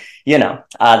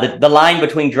 The line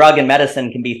between drug and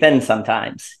medicine can be thin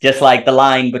sometimes, just like the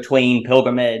line between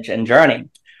pilgrimage and journey.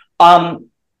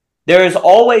 There is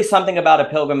always something about a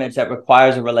pilgrimage that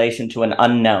requires a relation to an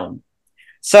unknown.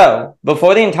 So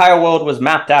before the entire world was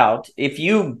mapped out, if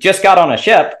you just got on a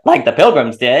ship like the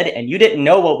Pilgrims did and you didn't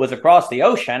know what was across the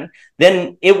ocean,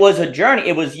 then it was a journey.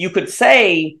 It was, you could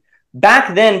say,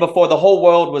 back then, before the whole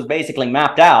world was basically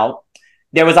mapped out,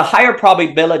 there was a higher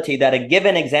probability that a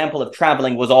given example of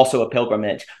traveling was also a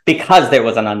pilgrimage because there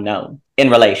was an unknown in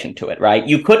relation to it, right?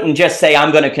 You couldn't just say,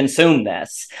 I'm going to consume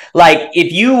this. Like,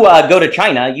 if you go to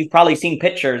China, you've probably seen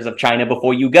pictures of China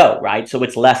before you go, right? So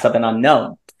it's less of an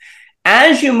unknown.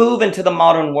 As you move into the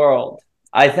modern world,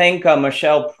 I think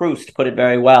Marcel Proust put it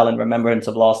very well in Remembrance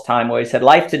of Lost Time, where he said,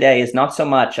 life today is not so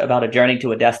much about a journey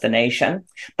to a destination,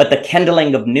 but the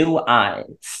kindling of new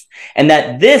eyes. And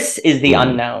that this is the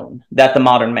unknown that the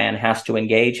modern man has to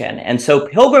engage in. And so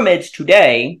pilgrimage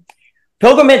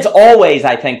always,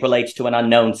 I think, relates to an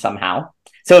unknown somehow.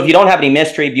 So if you don't have any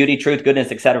mystery, beauty, truth,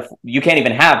 goodness, etc., you can't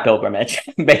even have pilgrimage,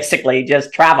 basically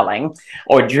just traveling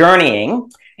or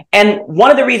journeying. And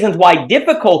one of the reasons why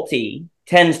difficulty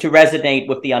tends to resonate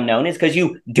with the unknown is because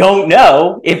you don't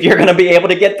know if you're going to be able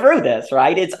to get through this,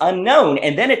 right? It's unknown.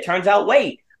 And then it turns out,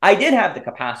 wait, I did have the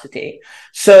capacity.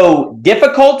 So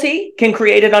difficulty can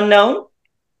create an unknown.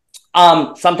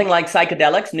 Something like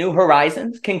psychedelics, new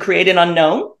horizons, can create an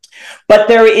unknown. But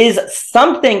there is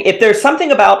something, if there's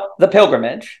something about the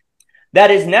pilgrimage that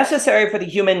is necessary for the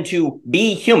human to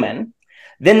be human,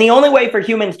 then the only way for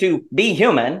humans to be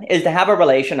human is to have a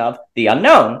relation of the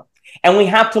unknown. And we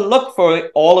have to look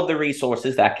for all of the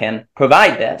resources that can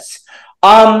provide this.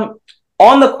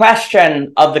 on the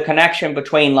question of the connection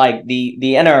between like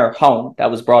the inner home that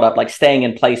was brought up, like staying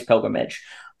in place pilgrimage,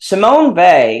 Simone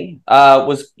Weil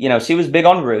was, she was big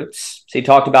on roots. She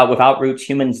talked about without roots,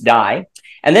 humans die.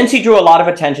 And then she drew a lot of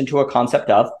attention to a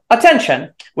concept of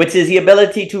attention, which is the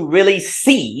ability to really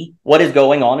see what is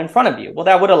going on in front of you. Well,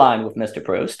 that would align with Mr.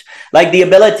 Proust. Like the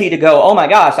ability to go, oh my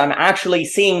gosh, I'm actually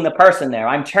seeing the person there.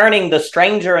 I'm turning the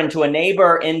stranger into a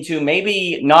neighbor, into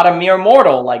maybe not a mere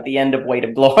mortal, like the end of Weight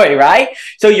of Glory, right?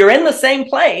 So you're in the same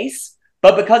place,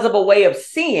 but because of a way of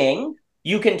seeing,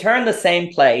 you can turn the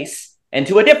same place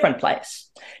into a different place.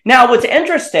 Now, what's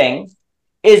interesting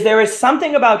is there is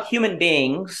something about human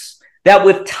beings that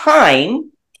with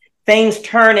time, things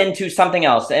turn into something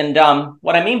else. And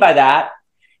what I mean by that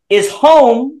is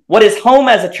what is home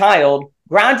as a child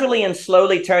gradually and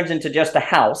slowly turns into just a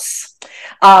house.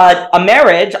 A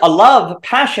marriage, a love,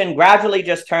 passion gradually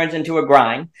just turns into a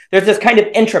grind. There's this kind of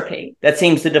entropy that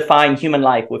seems to define human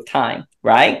life with time,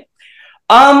 right?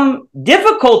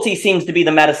 Difficulty seems to be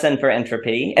the medicine for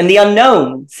entropy, and the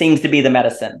unknown seems to be the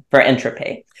medicine for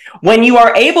entropy. When you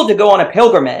are able to go on a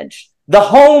pilgrimage, the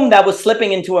home that was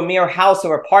slipping into a mere house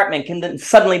or apartment can then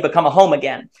suddenly become a home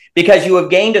again because you have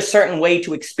gained a certain way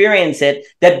to experience it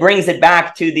that brings it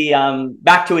back to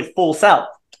back to its full self,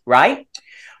 right?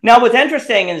 Now, what's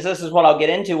interesting is this is what I'll get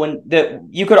into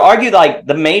you could argue like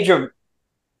the major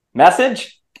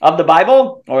message of the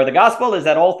Bible or the gospel is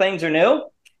that all things are new.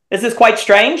 This is quite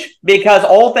strange because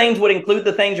all things would include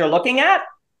the things you're looking at.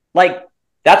 Like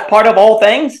that's part of all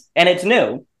things and it's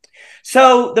new.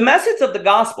 So the message of the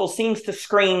gospel seems to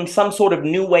scream some sort of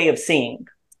new way of seeing,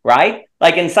 right?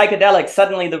 Like in psychedelics,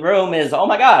 suddenly the room is, oh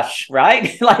my gosh,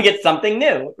 right? Like it's something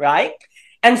new, right?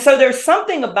 And so there's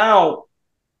something about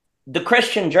the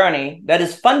Christian journey that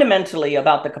is fundamentally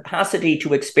about the capacity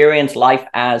to experience life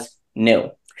as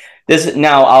new.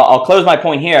 Now, I'll close my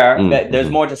point here. Mm-hmm. There's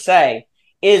more to say.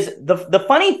 Is the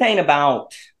funny thing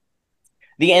about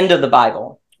the end of the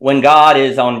Bible, when God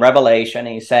is on Revelation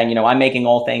and he's saying, I'm making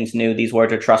all things new. These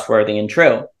words are trustworthy and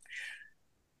true.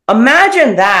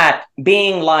 Imagine that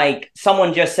being like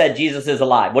someone just said Jesus is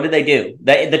alive. What did they do?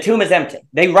 The tomb is empty.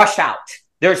 They rush out.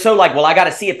 They're so like, well, I got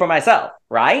to see it for myself,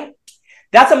 right?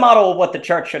 That's a model of what the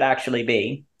church should actually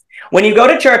be. When you go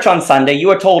to church on Sunday, you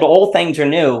are told all things are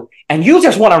new, and you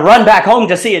just want to run back home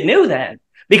to see it new then.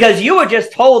 Because you were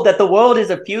just told that the world is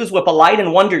effused with a light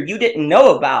and wonder you didn't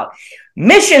know about.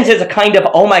 Missions is a kind of,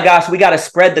 oh my gosh, we got to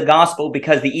spread the gospel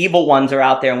because the evil ones are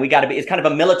out there and we got to be, it's kind of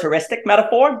a militaristic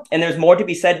metaphor. And there's more to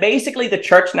be said. Basically, the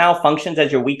church now functions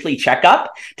as your weekly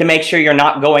checkup to make sure you're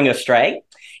not going astray.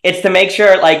 It's to make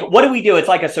sure, like, what do we do? It's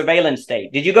like a surveillance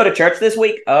state. Did you go to church this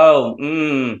week? Oh,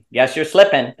 yes, you're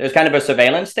slipping. There's kind of a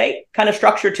surveillance state kind of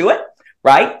structure to it,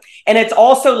 right? And it's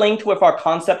also linked with our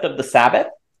concept of the Sabbath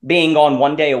being on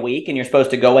one day a week and you're supposed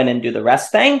to go in and do the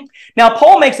rest thing. Now,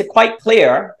 Paul makes it quite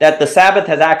clear that the Sabbath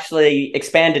has actually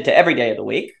expanded to every day of the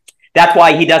week. That's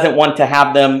why he doesn't want to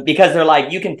have them, because they're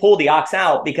like, you can pull the ox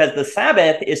out because the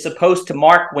Sabbath is supposed to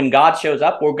mark when God shows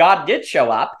up, or God did show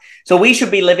up. So we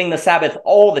should be living the Sabbath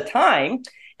all the time.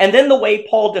 And then the way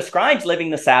Paul describes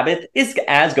living the Sabbath is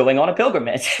as going on a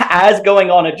pilgrimage, as going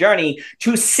on a journey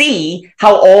to see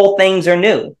how all things are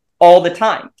new all the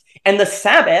time. And the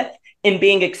Sabbath, in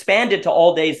being expanded to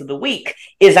all days of the week,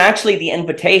 is actually the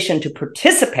invitation to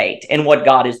participate in what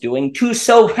God is doing, to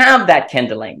so have that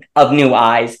kindling of new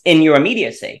eyes in your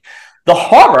immediacy. The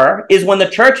horror is when the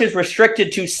church is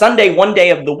restricted to Sunday, one day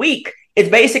of the week. It's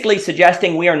basically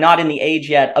suggesting we are not in the age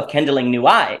yet of kindling new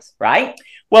eyes, right?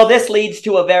 Well, this leads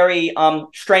to a very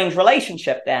strange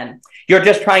relationship then. You're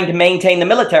just trying to maintain the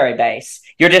military base.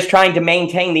 You're just trying to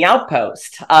maintain the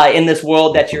outpost in this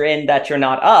world that you're in, that you're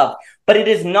not of. But it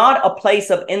is not a place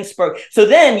of inspiration. So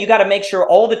then you got to make sure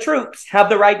all the troops have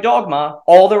the right dogma,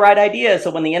 all the right ideas.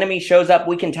 So when the enemy shows up,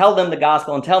 we can tell them the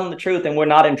gospel and tell them the truth and we're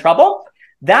not in trouble.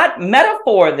 That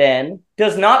metaphor then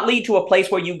does not lead to a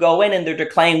place where you go in and they're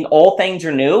declaring all things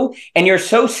are new. And you're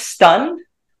so stunned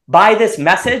by this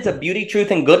message of beauty,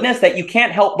 truth, and goodness that you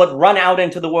can't help but run out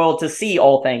into the world to see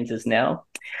all things as new.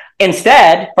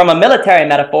 Instead, from a military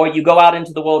metaphor, you go out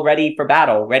into the world ready for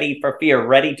battle, ready for fear,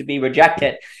 ready to be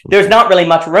rejected. There's not really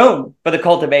much room for the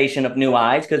cultivation of new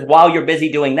eyes, because while you're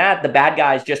busy doing that, the bad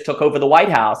guys just took over the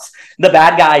White House. The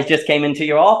bad guys just came into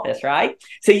your office, right?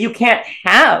 So you can't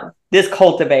have this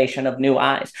cultivation of new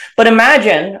eyes. But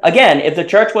imagine, again, if the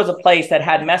church was a place that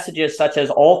had messages such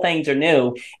as all things are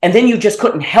new, and then you just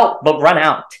couldn't help but run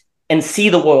out and see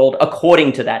the world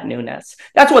according to that newness.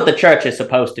 That's what the church is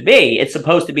supposed to be. It's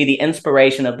supposed to be the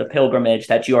inspiration of the pilgrimage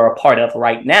that you are a part of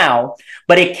right now,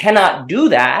 but it cannot do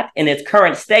that in its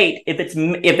current state if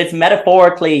it's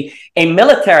metaphorically a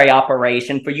military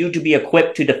operation for you to be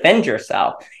equipped to defend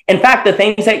yourself. In fact, the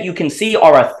things that you can see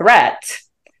are a threat.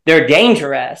 They're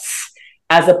dangerous,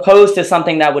 as opposed to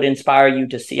something that would inspire you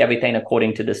to see everything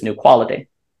according to this new quality.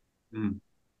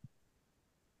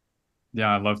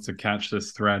 Yeah, I love to catch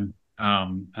this thread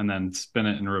and then spin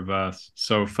it in reverse.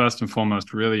 So first and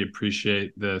foremost, really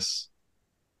appreciate this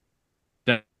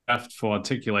deftful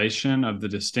articulation of the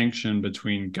distinction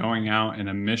between going out in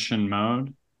a mission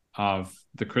mode of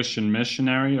the Christian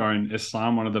missionary, or in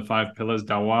Islam, one of the 5 pillars,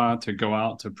 dawah, to go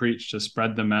out to preach, to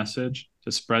spread the message,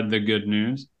 to spread the good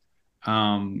news,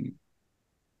 and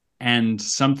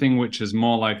something which is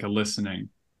more like a listening,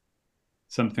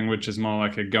 something which is more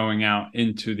like a going out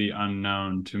into the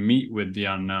unknown, to meet with the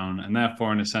unknown, and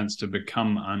therefore, in a sense, to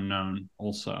become unknown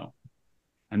also.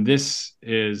 And this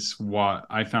is what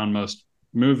I found most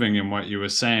moving in what you were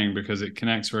saying, because it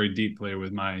connects very deeply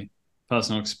with my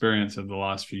personal experience of the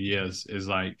last few years, is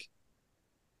like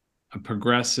a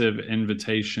progressive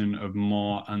invitation of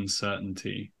more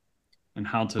uncertainty and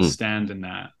how to stand in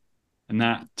that. And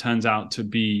that turns out to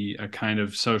be a kind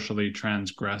of socially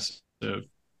transgressive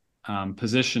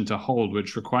position to hold,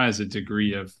 which requires a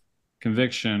degree of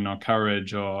conviction or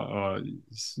courage, or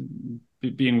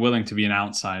being willing to be an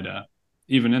outsider,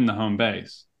 even in the home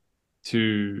base,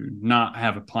 to not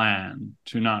have a plan,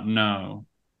 to not know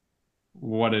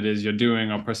what it is you're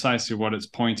doing or precisely what it's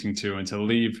pointing to, and to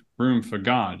leave room for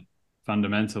God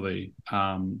fundamentally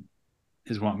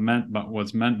is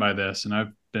what's meant by this. And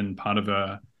I've been part of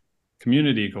a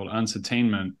community called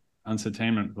Uncertainment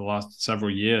for the last several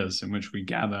years, in which we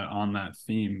gather on that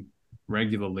theme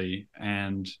regularly.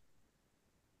 And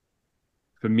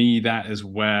for me, that is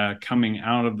where, coming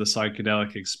out of the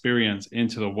psychedelic experience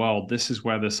into the world, this is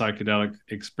where the psychedelic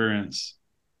experience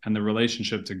and the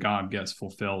relationship to God gets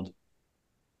fulfilled.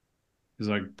 It's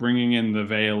like bringing in the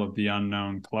veil of the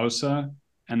unknown closer,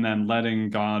 and then letting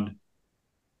God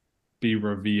be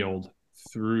revealed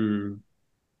through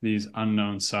these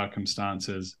unknown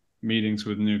circumstances, meetings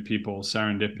with new people,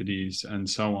 serendipities, and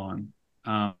so on.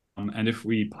 And if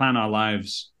we plan our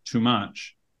lives too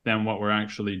much, then what we're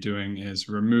actually doing is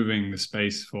removing the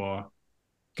space for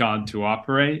God to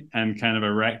operate, and kind of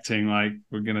erecting, like,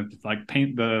 we're gonna like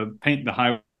paint the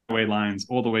highway lines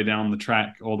all the way down the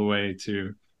track, all the way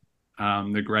to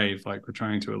the grave. Like, we're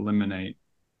trying to eliminate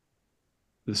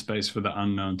the space for the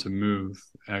unknown to move,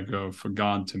 ergo for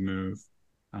God to move,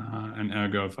 and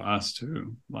ergo for us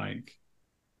to like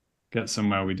get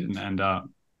somewhere we didn't end up.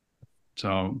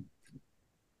 So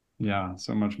yeah,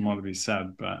 so much more to be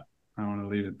said, but I want to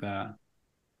leave it there.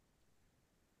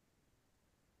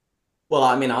 Well,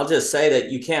 I mean, I'll just say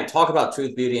that you can't talk about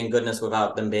truth, beauty, and goodness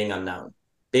without them being unknown,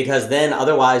 because then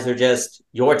otherwise they're just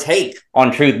your take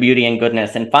on truth, beauty, and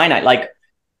goodness and finite. Like,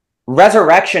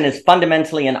 resurrection is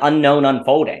fundamentally an unknown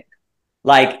unfolding.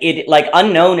 Like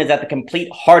unknown is at the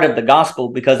complete heart of the gospel,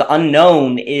 because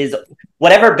unknown is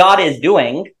whatever God is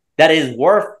doing that is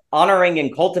worth honoring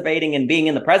and cultivating and being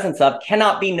in the presence of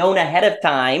cannot be known ahead of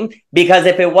time, because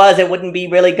if it was, it wouldn't be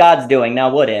really God's doing, now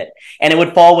would it? And it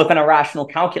would fall within a rational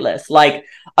calculus. Like,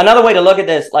 another way to look at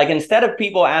this, like, instead of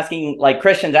people asking, like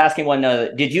Christians asking one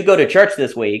another, did you go to church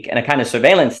this week, in a kind of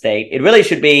surveillance state, it really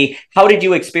should be, how did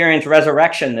you experience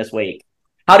resurrection this week?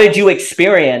 How did you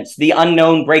experience the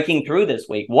unknown breaking through this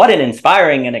week? What an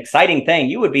inspiring and exciting thing.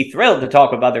 You would be thrilled to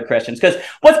talk with other Christians, because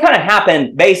what's kind of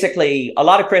happened, basically, a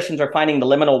lot of Christians are finding the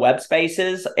liminal web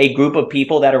spaces, a group of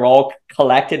people that are all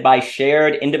collected by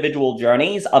shared individual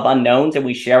journeys of unknowns, and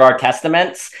we share our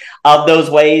testaments of those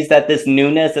ways that this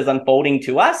newness is unfolding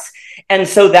to us. And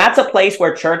so that's a place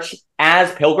where church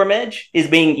as pilgrimage is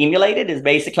being emulated, is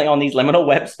basically on these liminal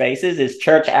web spaces, is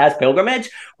church as pilgrimage.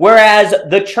 Whereas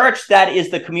the church that is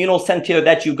the communal center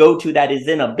that you go to, that is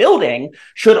in a building,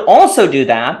 should also do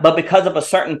that. But because of a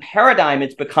certain paradigm,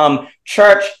 it's become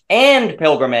church and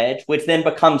pilgrimage, which then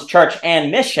becomes church and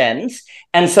missions.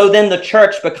 And so then the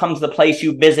church becomes the place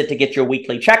you visit to get your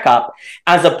weekly checkup,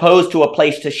 as opposed to a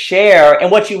place to share.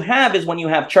 And what you have is, when you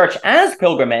have church as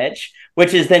pilgrimage,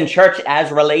 which is then church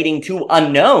as relating to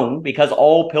unknown, because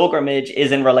all pilgrimage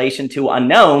is in relation to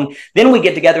unknown, then we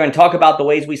get together and talk about the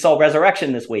ways we saw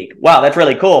resurrection this week. Wow, that's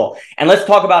really cool. And let's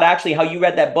talk about actually how you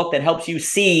read that book that helps you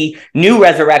see new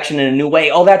resurrection in a new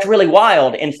way. Oh, that's really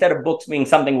wild. Instead of books being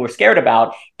something we're scared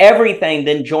about, everything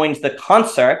then joins the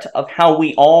concert of how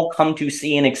we all come to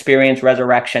see and experience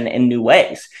resurrection in new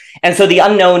ways. And so the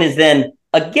unknown is then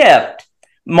a gift.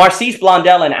 Marcise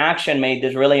Blondel in Action made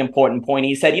this really important point.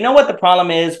 He said, you know what the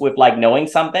problem is with like knowing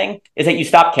something is that you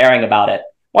stop caring about it.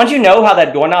 Once you know how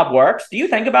that doorknob works, do you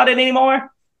think about it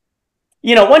anymore?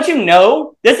 You know, once you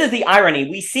know, this is the irony.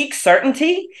 We seek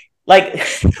certainty. Like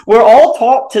we're all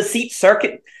taught to seek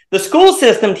circuit. The school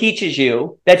system teaches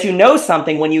you that you know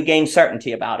something when you gain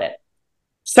certainty about it.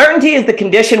 Certainty is the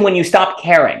condition when you stop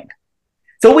caring.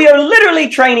 So we are literally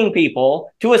training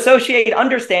people to associate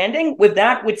understanding with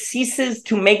that which ceases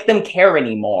to make them care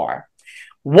anymore.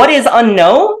 What is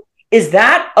unknown is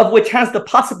that of which has the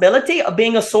possibility of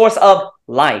being a source of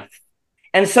life.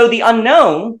 And so the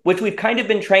unknown, which we've kind of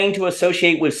been trained to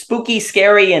associate with spooky,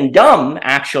 scary, and dumb,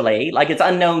 actually, like it's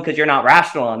unknown because you're not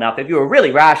rational enough. If you were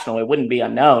really rational, it wouldn't be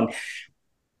unknown.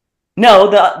 No,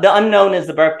 the unknown is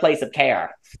the birthplace of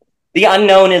care. The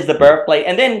unknown is the birthplace.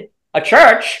 And then a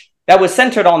church that was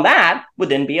centered on that would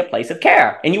then be a place of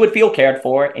care. And you would feel cared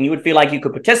for, and you would feel like you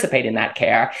could participate in that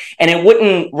care. And it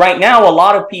wouldn't, right now, a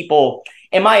lot of people,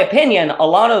 in my opinion, a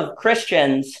lot of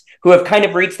Christians who have kind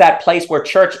of reached that place where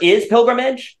church is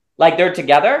pilgrimage, like they're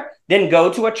together, then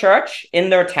go to a church in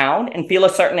their town and feel a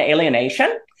certain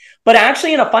alienation. But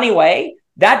actually, in a funny way,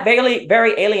 that very,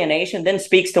 very alienation then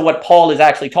speaks to what Paul is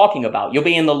actually talking about. You'll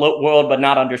be in the world, but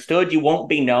not understood. You won't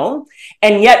be known.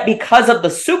 And yet, because of the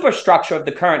superstructure of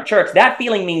the current church, that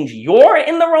feeling means you're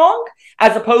in the wrong,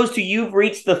 as opposed to you've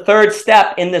reached the third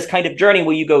step in this kind of journey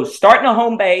where you go start in a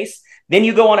home base, then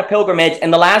you go on a pilgrimage,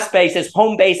 and the last base is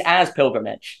home base as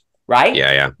pilgrimage, right?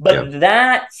 Yeah. But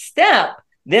that step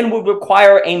then would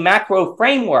require a macro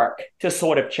framework to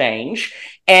sort of change.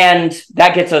 And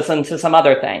that gets us into some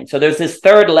other things. So there's this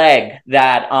third leg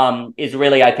that is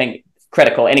really, I think,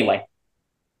 critical. Anyway.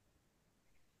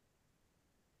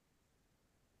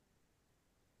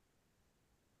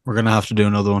 We're going to have to do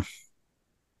another one.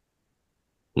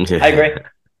 I agree.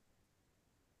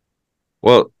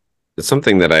 Well, it's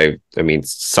something that I mean,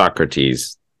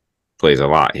 Socrates plays a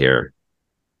lot here,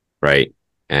 right?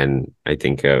 And I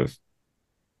think of,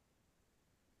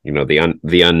 you know,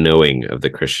 the unknowing of the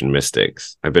Christian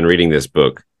mystics. I've been reading this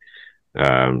book,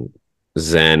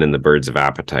 Zen and the Birds of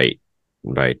Appetite,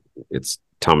 right? It's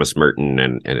Thomas Merton,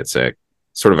 and it's a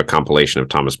sort of a compilation of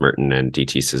Thomas Merton and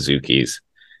D.T. Suzuki's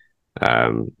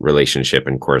relationship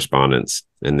and correspondence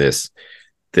in this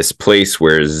place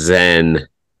where Zen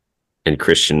and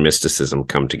Christian mysticism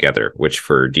come together, which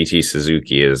for D.T.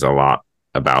 Suzuki is a lot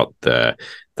about the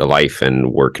life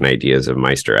and work and ideas of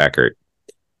Meister Eckhart.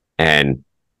 And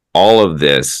all of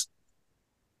this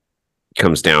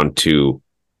comes down to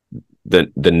the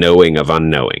knowing of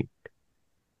unknowing,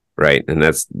 right? And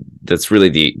that's really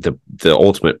the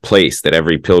ultimate place that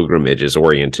every pilgrimage is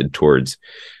oriented towards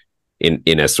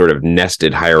in a sort of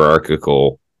nested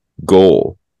hierarchical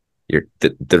goal.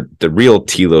 The real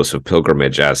telos of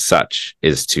pilgrimage as such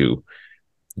is to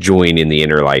join in the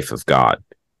inner life of God.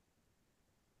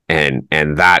 And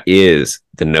that is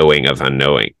the knowing of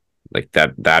unknowing. Like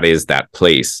that is that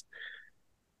place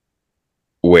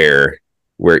where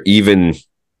even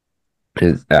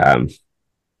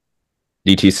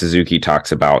D.T. Suzuki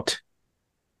talks about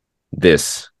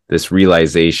this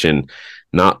realization,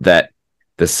 not that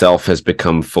the self has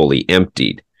become fully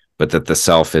emptied, but that the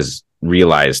self is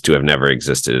realized to have never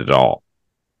existed at all.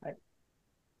 Right.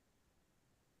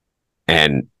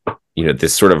 And, you know,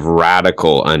 this sort of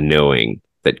radical unknowing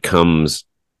that comes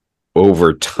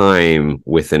over time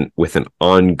with an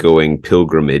ongoing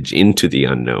pilgrimage into the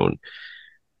unknown,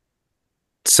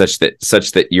 such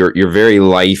that your very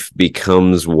life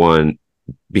becomes one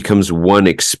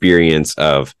experience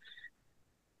of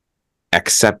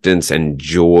acceptance and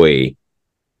joy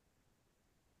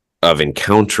of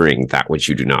encountering that which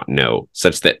you do not know,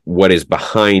 such that what is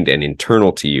behind and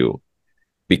internal to you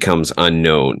becomes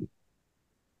unknown,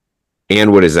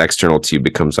 and what is external to you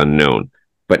becomes unknown,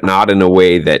 but not in a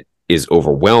way that is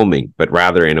overwhelming, but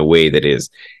rather in a way that is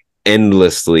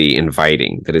endlessly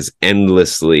inviting, that is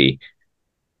endlessly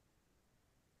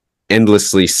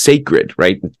sacred,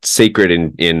 right? Sacred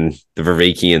in the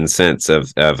Vervaekian sense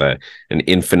of an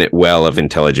infinite well of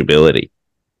intelligibility.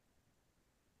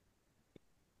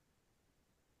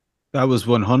 That was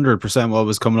 100% what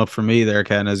was coming up for me there,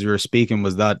 Ken, as you were speaking,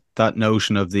 was that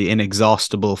notion of the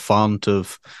inexhaustible font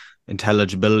of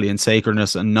intelligibility and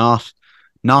sacredness, and not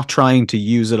trying to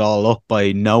use it all up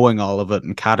by knowing all of it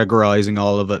and categorizing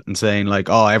all of it and saying like,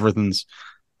 oh,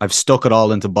 I've stuck it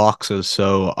all into boxes,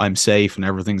 so I'm safe and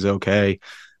everything's okay.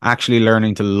 Actually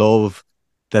learning to love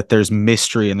that there's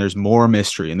mystery and there's more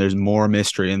mystery and there's more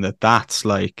mystery, and that's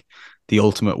like the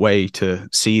ultimate way to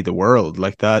see the world.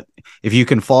 Like that, if you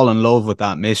can fall in love with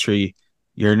that mystery,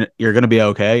 you're going to be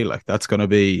okay. Like that's going to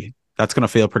be that's going to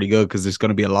feel pretty good because there's going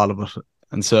to be a lot of it.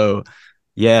 And so,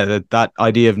 yeah, that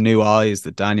idea of new eyes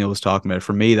that Daniel was talking about,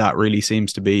 for me, that really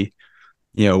seems to be,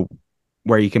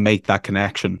 where you can make that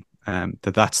connection,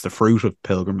 that's the fruit of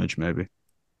pilgrimage, maybe.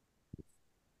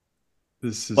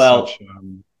 This is Well, such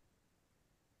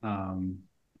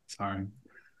sorry.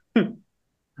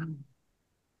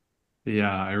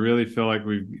 Yeah, I really feel like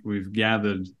we've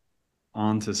gathered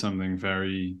onto something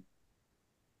very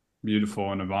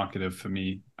beautiful and evocative for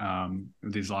me,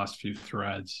 with these last few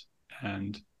threads.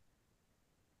 And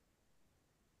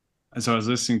so I was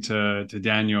listening to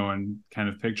Daniel and kind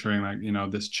of picturing, like,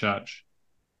 this church,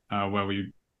 where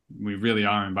we really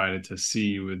are invited to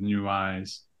see with new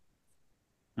eyes.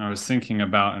 And I was thinking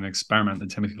about an experiment that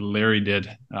Timothy Leary did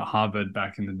at Harvard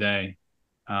back in the day,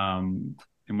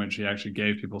 in which he actually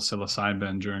gave people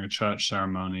psilocybin during a church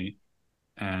ceremony.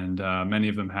 And many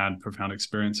of them had profound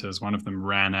experiences. One of them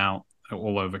ran out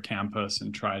all over campus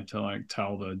and tried to, like,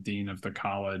 tell the dean of the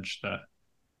college that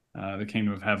the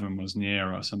kingdom of heaven was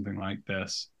near, or something like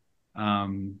this.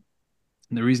 The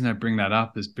reason I bring that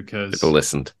up is because people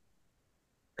listened.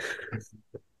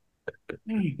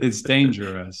 It's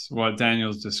dangerous. What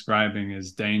Daniel's describing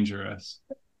is dangerous.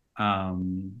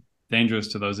 Dangerous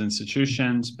to those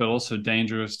institutions, but also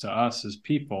dangerous to us as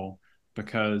people,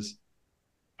 because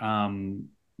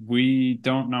we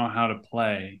don't know how to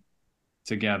play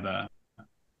together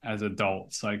as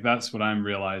adults. Like, that's what I'm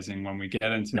realizing when we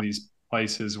get into these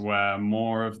places where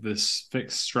more of this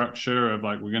fixed structure of,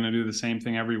 like, we're going to do the same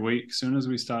thing every week. As soon as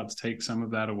we start to take some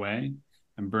of that away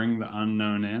and bring the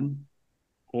unknown in,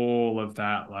 all of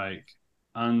that, like,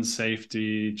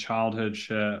 unsafety, childhood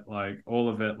shit, like, all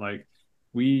of it, like,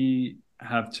 we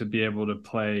have to be able to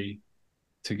play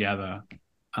together.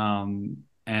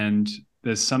 And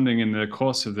there's something in the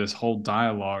course of this whole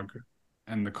dialogue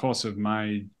and the course of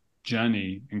my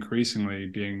journey, increasingly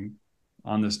being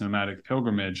on this nomadic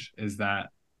pilgrimage, is that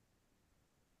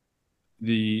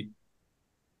the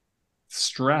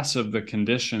stress of the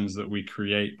conditions that we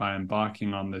create by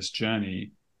embarking on this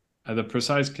journey are the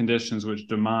precise conditions which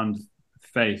demand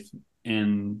faith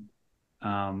in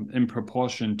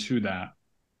proportion to that.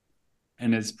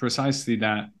 And it's precisely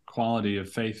that quality of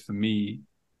faith for me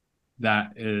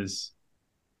that is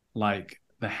like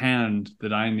the hand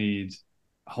that I need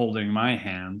holding my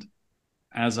hand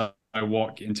as I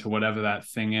walk into whatever that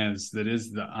thing is that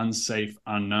is the unsafe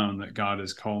unknown that God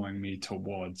is calling me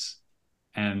towards.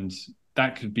 And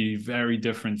that could be very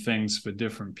different things for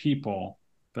different people,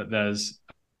 but there's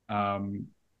a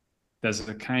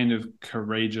kind of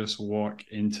courageous walk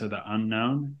into the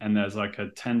unknown, and there's like a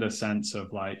tender sense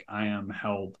of, like, I am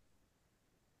held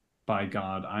by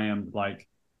God. I am like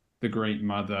the great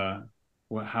mother,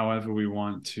 however we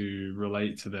want to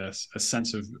relate to this, a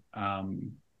sense of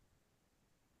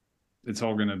it's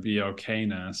all going to be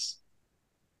okayness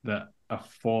that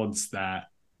affords that,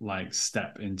 like,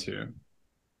 step into.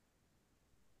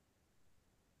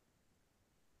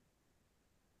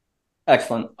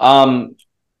 Excellent.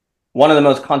 One of the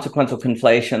most consequential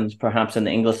conflations, perhaps, in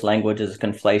the English language is a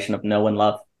conflation of know and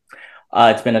love.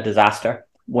 It's been a disaster.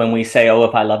 When we say, oh,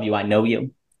 if I love you, I know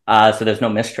you. So there's no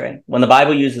mystery. When the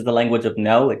Bible uses the language of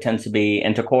know, it tends to be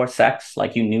intercourse, sex,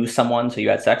 like you knew someone, so you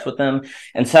had sex with them.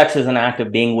 And sex is an act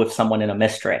of being with someone in a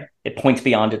mystery. It points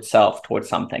beyond itself towards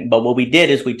something. But what we did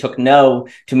is we took know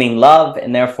to mean love,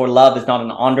 and therefore love is not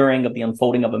an honoring of the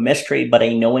unfolding of a mystery, but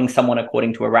a knowing someone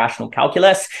according to a rational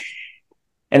calculus.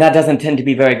 And that doesn't tend to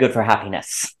be very good for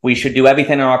happiness. We should do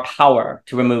everything in our power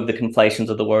to remove the conflations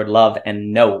of the word love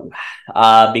and know,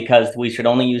 because we should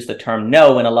only use the term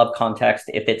know in a love context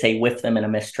if it's a with them in a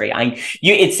mystery.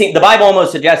 The Bible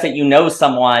almost suggests that you know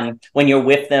someone when you're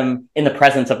with them in the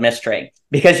presence of mystery,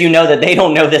 because you know that they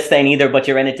don't know this thing either, but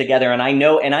you're in it together. And I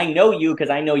know you because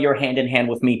I know you're hand in hand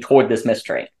with me toward this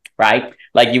mystery, right?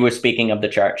 Like you were speaking of the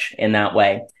church in that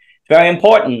way. Very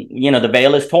important. The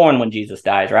veil is torn when Jesus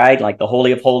dies, right? Like the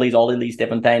Holy of Holies, all of these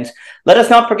different things. Let us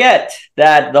not forget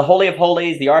that the Holy of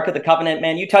Holies, the Ark of the Covenant,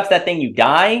 man, you touch that thing, you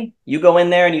die. You go in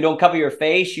there and you don't cover your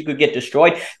face, you could get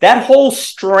destroyed. That whole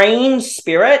strange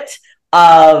spirit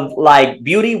of, like,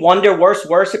 beauty, wonder,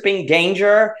 worshiping,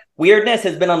 danger, weirdness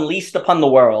has been unleashed upon the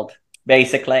world,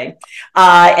 basically.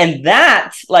 And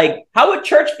that, like, how would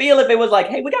church feel if it was like,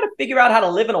 hey, we got to figure out how to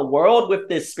live in a world with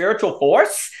this spiritual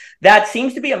force that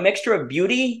seems to be a mixture of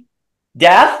beauty,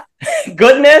 death,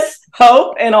 goodness,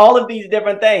 hope, and all of these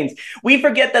different things. We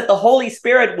forget that the Holy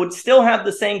Spirit would still have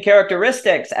the same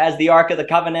characteristics as the Ark of the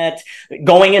Covenant,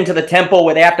 going into the temple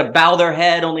where they have to bow their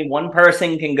head, only one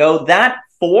person can go. That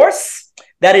force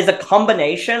that is a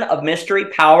combination of mystery,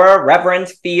 power,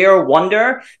 reverence, fear,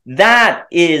 wonder. That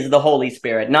is the Holy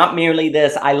Spirit, not merely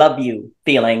this I love you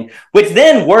feeling, which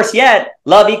then, worse yet,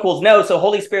 love equals no. So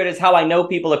Holy Spirit is how I know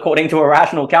people according to a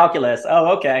rational calculus.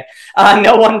 Oh, okay.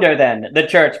 No wonder then the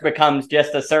church becomes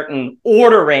just a certain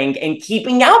ordering and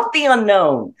keeping out the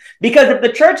unknown. Because if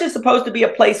the church is supposed to be a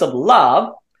place of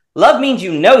love, love means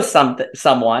you know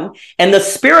someone, and the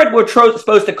spirit we're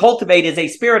supposed to cultivate is a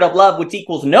spirit of love which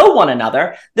equals know one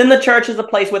another, then the church is a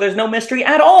place where there's no mystery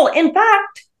at all. In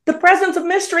fact, the presence of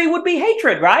mystery would be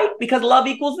hatred, right? Because love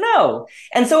equals no.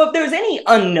 And so if there's any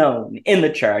unknown in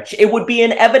the church, it would be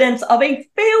an evidence of a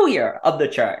failure of the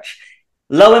church.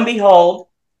 Lo and behold,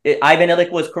 Ivan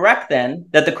Illich was correct then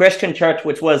that the Christian church,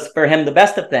 which was for him the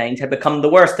best of things, had become the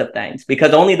worst of things,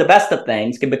 because only the best of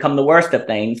things can become the worst of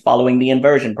things following the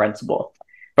inversion principle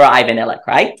for Ivan Illich,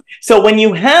 right? So when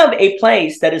you have a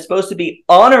place that is supposed to be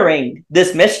honoring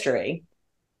this mystery,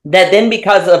 that then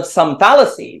because of some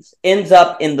fallacies ends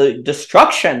up in the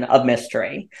destruction of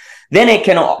mystery, then it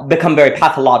can become very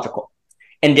pathological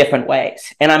in different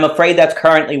ways. And I'm afraid that's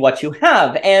currently what you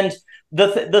have. And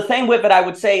the thing with it, I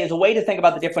would say, is a way to think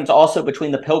about the difference also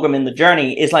between the pilgrim and the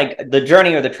journey is like the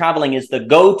journey or the traveling is the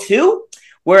go-to,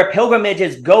 where a pilgrimage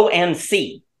is go and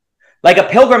see. Like a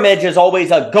pilgrimage is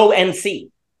always a go and see.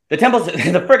 The temple's,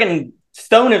 the friggin'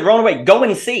 stone is rolled away. Go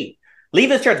and see. Leave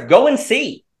this church. Go and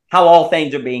see how all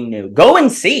things are being new. Go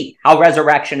and see how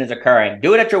resurrection is occurring.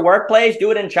 Do it at your workplace.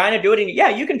 Do it in China. Do it in, yeah,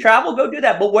 you can travel. Go do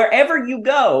that. But wherever you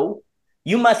go,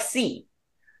 you must see.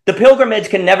 The pilgrimage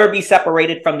can never be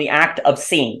separated from the act of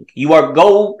seeing. You are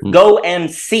go and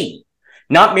see,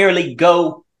 not merely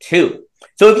go to.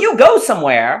 So if you go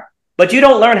somewhere, but you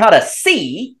don't learn how to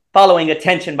see, following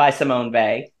Attention by Simone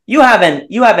Weil, you haven't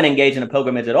engaged in a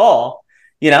pilgrimage at all.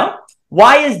 You know,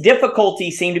 why is difficulty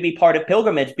seem to be part of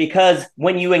pilgrimage? Because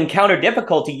when you encounter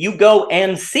difficulty, you go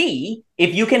and see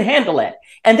if you can handle it.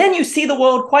 And then you see the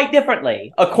world quite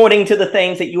differently, according to the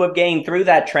things that you have gained through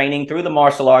that training, through the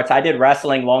martial arts. I did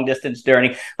wrestling, long distance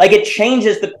journey. Like, it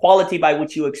changes the quality by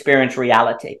which you experience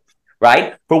reality,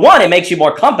 right? For one, it makes you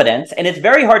more confident, and it's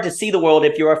very hard to see the world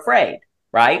if you're afraid,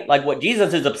 right? Like what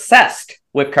Jesus is obsessed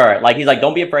with courage. Like he's like,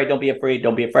 don't be afraid, don't be afraid,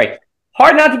 don't be afraid.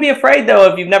 Hard not to be afraid,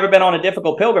 though, if you've never been on a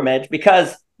difficult pilgrimage,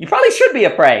 because you probably should be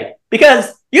afraid,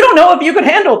 because you don't know if you can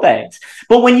handle things.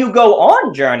 But when you go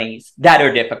on journeys that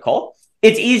are difficult,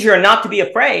 it's easier not to be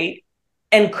afraid,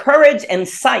 and courage and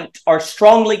sight are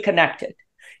strongly connected.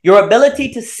 Your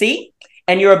ability to see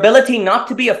and your ability not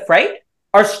to be afraid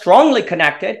are strongly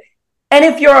connected. And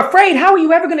if you're afraid, how are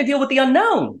you ever going to deal with the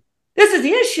unknown? This is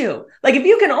the issue. Like, if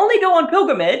you can only go on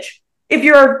pilgrimage if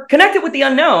you're connected with the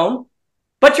unknown,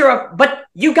 but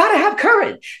you got to have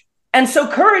courage. And so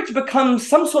courage becomes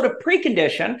some sort of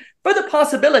precondition for the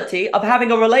possibility of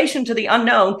having a relation to the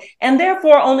unknown, and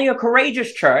therefore only a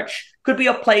courageous church could be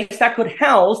a place that could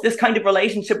house this kind of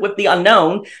relationship with the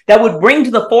unknown that would bring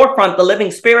to the forefront the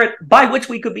living spirit by which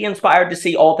we could be inspired to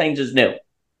see all things as new.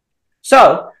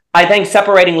 So I think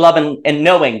separating love and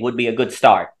knowing would be a good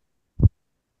start.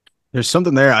 There's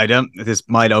something there. This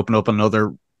might open up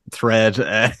another thread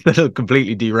that'll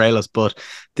completely derail us, but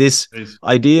this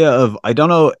idea of, I don't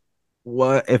know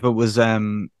what if it was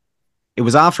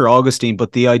after Augustine,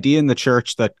 but the idea in the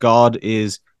church that God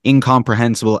is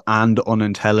incomprehensible and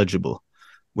unintelligible,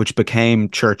 which became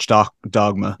church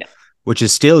dogma, which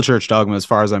is still church dogma as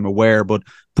far as I'm aware, but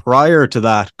prior to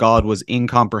that, God was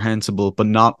incomprehensible but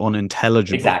not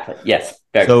unintelligible. Exactly. Yes.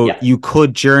 You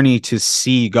could journey to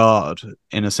see God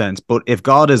in a sense, but if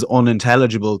God is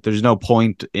unintelligible, there's no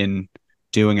point in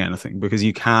doing anything, because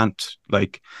you can't,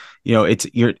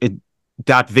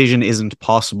 that vision isn't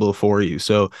possible for you.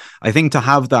 So I think to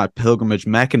have that pilgrimage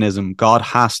mechanism, God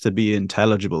has to be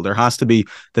intelligible. There has to be,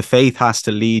 the faith has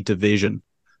to lead to vision,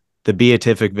 the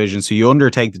beatific vision. So you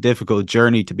undertake the difficult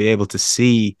journey to be able to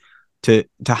see, to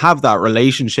have that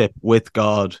relationship with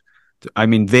God. I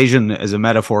mean, vision is a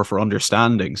metaphor for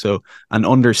understanding. So an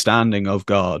understanding of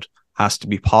God has to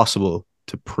be possible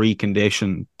to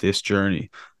precondition this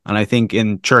journey. And I think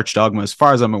in church dogma, as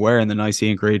far as I'm aware, in the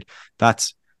Nicene Creed,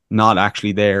 that's not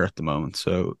actually there at the moment.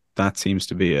 So that seems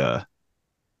to be a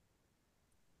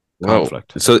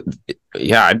conflict. So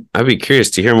yeah, I'd be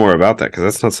curious to hear more about that, because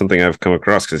that's not something I've come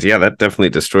across. Because that definitely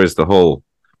destroys the whole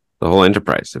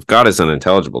enterprise. If God is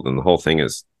unintelligible, then the whole thing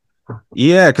is.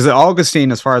 Yeah, because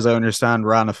Augustine, as far as I understand,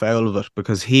 ran afoul of it,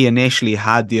 because he initially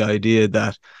had the idea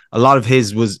that a lot of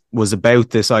his was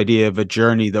about this idea of a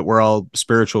journey, that we're all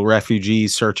spiritual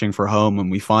refugees searching for home, and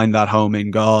we find that home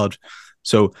in God.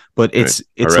 So, but it's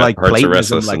like hearts are Platonism,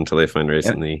 restless like until they find rest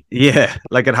in thee. yeah,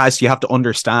 like you have to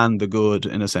understand the good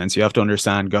in a sense. You have to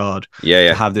understand God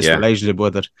to have this relationship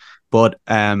with it. But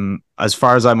as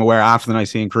far as I'm aware, after the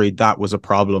Nicene Creed, that was a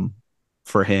problem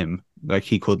for him. Like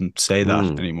he couldn't say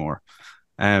that anymore.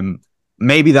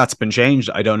 Maybe that's been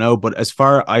changed. I don't know. But as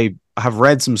far I have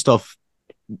read some stuff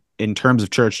in terms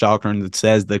of church doctrine that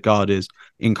says that God is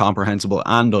incomprehensible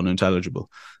and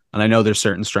unintelligible. And I know there's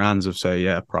certain strands of,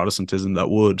 say, Protestantism that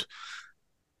would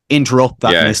interrupt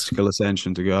that mystical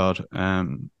ascension to God.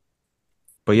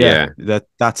 But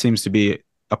that seems to be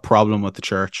a problem with the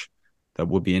church that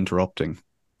would be interrupting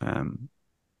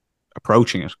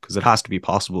approaching it, because it has to be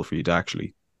possible for you to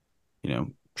actually,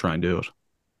 try and do it.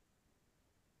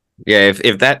 Yeah,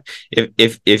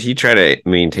 if you try to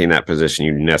maintain that position,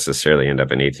 you necessarily end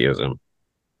up in atheism.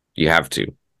 You have to.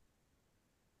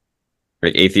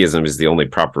 Like, atheism is the only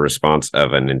proper response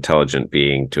of an intelligent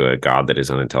being to a God that is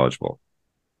unintelligible.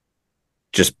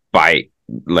 Just by,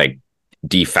 like,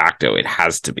 de facto, it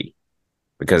has to be.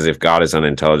 Because if God is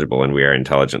unintelligible and we are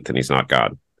intelligent, then he's not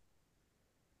God.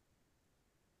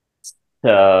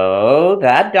 So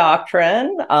that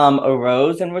doctrine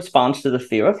arose in response to the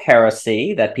fear of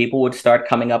heresy, that people would start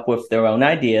coming up with their own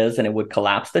ideas and it would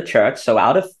collapse the church. So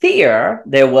out of fear,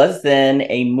 there was then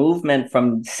a movement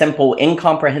from simple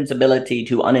incomprehensibility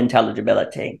to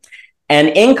unintelligibility.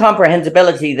 And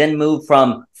incomprehensibility then moved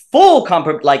from full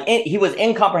he was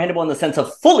incomprehensible in the sense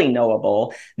of fully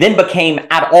knowable, then became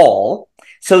at all.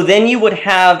 So then you would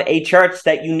have a church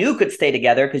that you knew could stay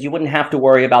together, because you wouldn't have to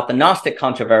worry about the Gnostic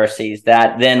controversies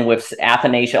that then with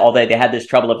Athanasius, although they had this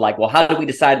trouble of like, well, how do we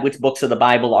decide which books of the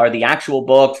Bible are the actual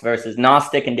books versus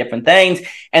Gnostic and different things?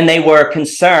 And they were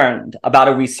concerned about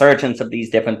a resurgence of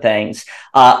these different things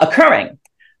occurring.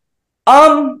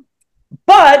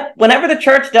 But whenever the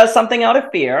church does something out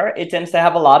of fear, it tends to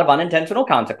have a lot of unintentional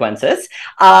consequences.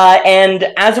 And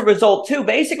as a result, too,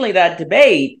 basically that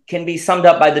debate can be summed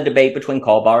up by the debate between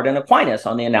Karl and Aquinas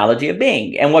on the analogy of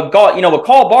being. And what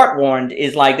Karl warned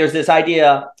is, like, there's this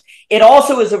idea. It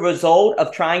also is a result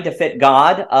of trying to fit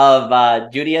God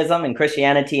of Judaism and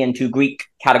Christianity into Greek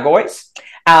categories,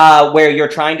 where you're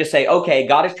trying to say, okay,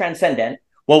 God is transcendent.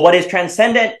 Well, what is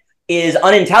transcendent is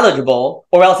unintelligible,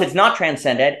 or else it's not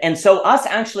transcendent. And so us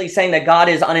actually saying that God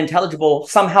is unintelligible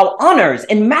somehow honors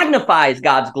and magnifies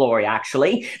God's glory,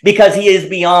 actually, because he is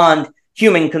beyond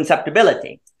human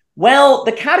conceptibility. Well,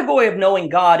 the category of knowing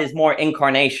God is more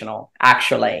incarnational,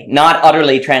 actually, not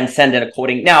utterly transcendent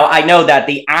Now, I know that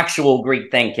the actual Greek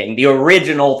thinking, the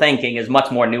original thinking, is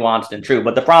much more nuanced and true,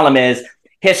 but the problem is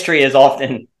history is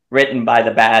often written by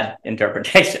the bad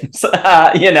interpretations,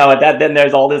 then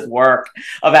there's all this work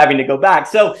of having to go back.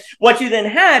 So what you then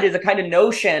had is a kind of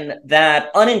notion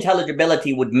that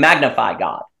unintelligibility would magnify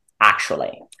God,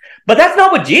 actually. But that's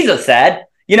not what Jesus said.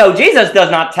 Jesus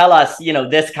does not tell us,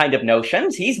 this kind of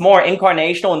notions. He's more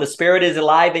incarnational, and the Spirit is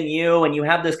alive in you, and you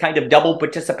have this kind of double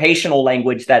participational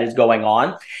language that is going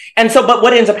on. And so, but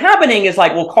what ends up happening is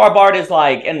like, well, Karl is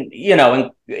like,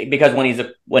 because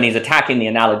when he's attacking the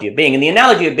analogy of being, and the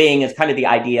analogy of being is kind of the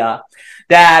idea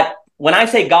that when I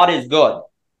say God is good,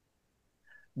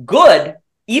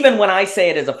 even when I say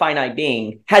it as a finite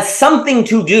being, has something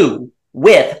to do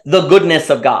with the goodness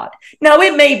of God. Now,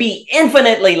 it may be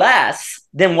infinitely less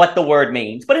than what the word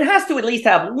means, but it has to at least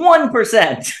have 1%,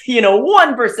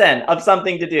 1% of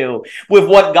something to do with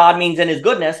what God means in his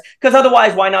goodness, because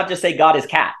otherwise, why not just say God is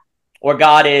cat, or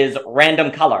God is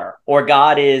random color, or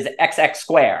God is XX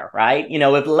square, right?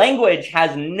 If language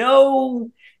has no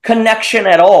connection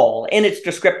at all in its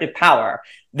descriptive power,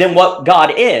 then what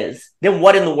God is, then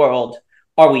what in the world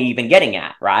are we even getting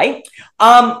at, right?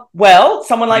 Well,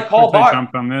 someone like Karl Barth.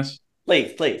 Jump on this,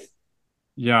 please.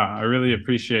 Yeah, I really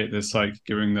appreciate this, like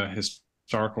giving the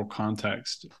historical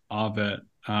context of it.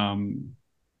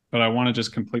 But I want to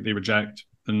just completely reject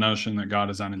the notion that God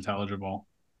is unintelligible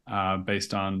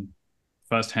based on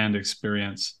firsthand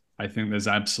experience. I think there's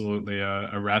absolutely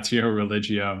a ratio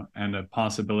religio and a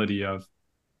possibility of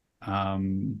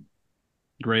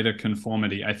greater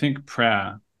conformity. I think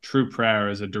true prayer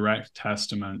is a direct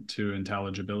testament to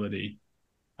intelligibility.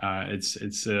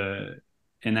 It's a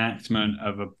enactment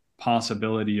of a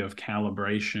possibility of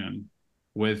calibration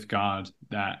with God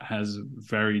that has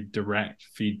very direct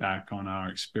feedback on our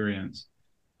experience.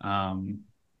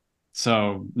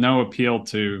 So no appeal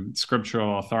to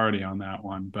scriptural authority on that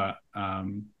one, but I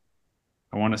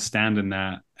want to stand in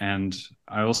that. And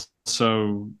I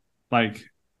also like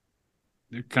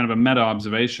kind of a meta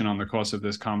observation on the course of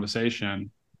this conversation,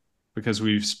 because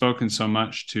we've spoken so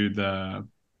much to the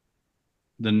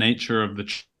nature of the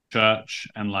church,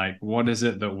 and like, what is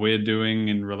it that we're doing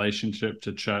in relationship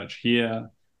to church here?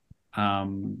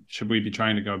 Should we be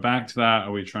trying to go back to that?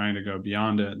 Are we trying to go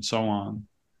beyond it, and so on?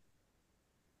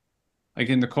 Like,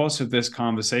 in the course of this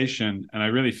conversation, and I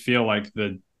really feel like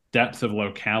the depth of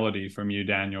locality from you,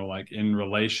 Daniel, like in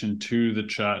relation to the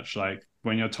church, like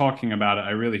when you're talking about it,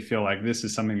 I really feel like this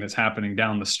is something that's happening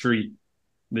down the street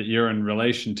that you're in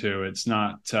relation to. It's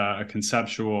not a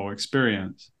conceptual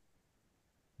experience.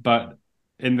 But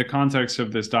in the context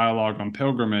of this dialogue on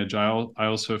pilgrimage, I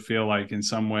also feel like in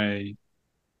some way,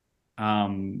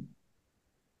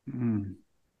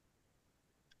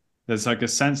 there's like a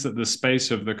sense that the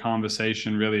space of the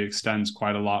conversation really extends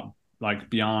quite a lot, like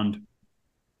beyond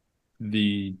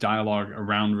the dialogue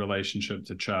around relationship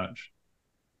to church.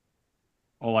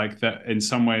 Or like that in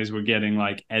some ways we're getting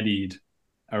like eddied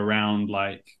around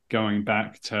like going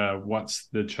back to what's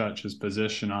the church's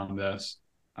position on this,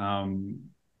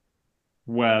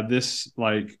 where this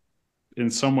like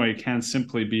in some way can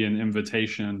simply be an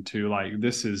invitation to like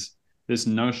this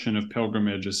notion of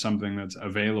pilgrimage is something that's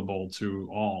available to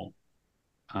all,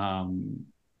 and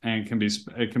it can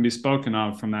be spoken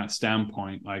of from that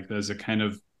standpoint. Like there's a kind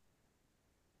of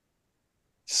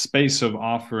space of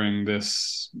offering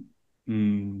this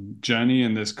journey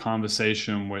and this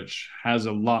conversation which has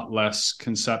a lot less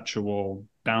conceptual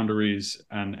boundaries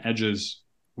and edges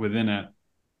within it,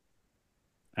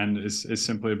 and is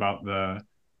simply about the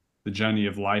journey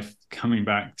of life coming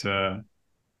back to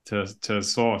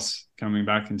source, coming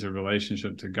back into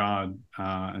relationship to God.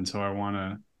 And so I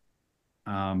want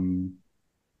to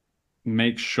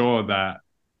make sure that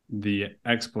the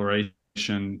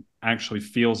exploration actually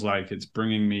feels like it's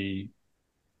bringing me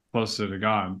closer to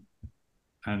God,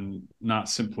 and not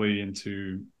simply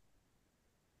into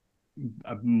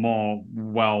a more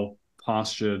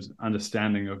well-postured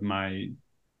understanding of my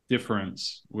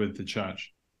difference with the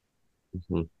church.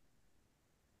 Mm-hmm.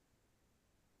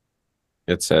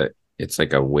 It's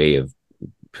like a way of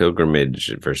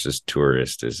pilgrimage versus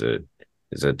tourist is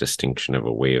a distinction of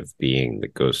a way of being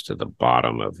that goes to the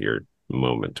bottom of your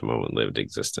moment to moment lived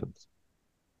existence.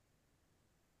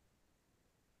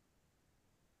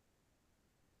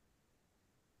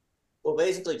 Well,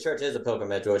 basically, church is a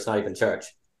pilgrimage, or it's not even church.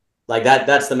 Like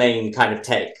that's the main kind of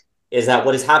take, is that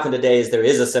what has happened today is there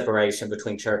is a separation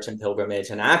between church and pilgrimage.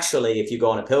 And actually, if you go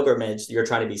on a pilgrimage, you're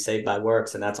trying to be saved by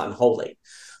works, and that's unholy.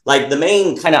 Like the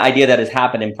main kind of idea that has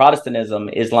happened in Protestantism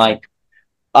is like,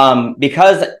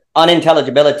 because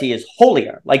unintelligibility is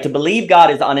holier, like to believe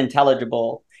God is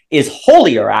unintelligible is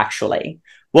holier, actually.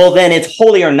 Well, then it's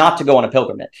holier not to go on a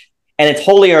pilgrimage, and it's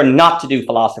holier not to do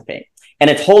philosophy. And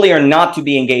it's holier not to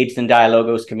be engaged in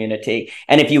dialogos community.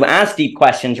 And if you ask deep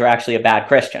questions, you're actually a bad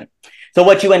Christian. So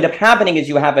what you end up happening is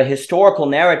you have a historical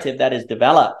narrative that is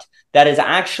developed that has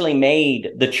actually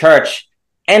made the church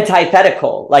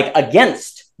antithetical, like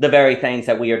against the very things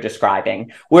that we are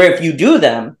describing, where if you do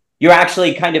them, you're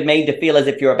actually kind of made to feel as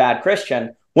if you're a bad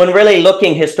Christian, when really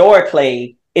looking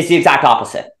historically, it's the exact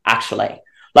opposite, actually.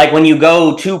 Like when you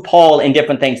go to Paul in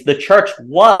different things, the church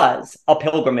was a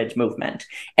pilgrimage movement,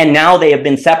 and now they have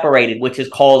been separated, which has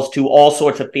caused to all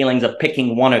sorts of feelings of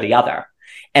picking one or the other.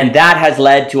 And that has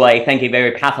led to, I think, a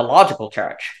very pathological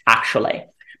church, actually.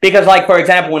 Because like, for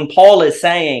example, when Paul is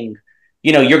saying,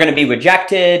 you know, you're going to be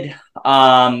rejected,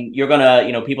 you're going to,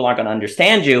 you know, people aren't going to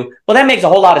understand you. Well, that makes a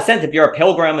whole lot of sense if you're a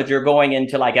pilgrim, if you're going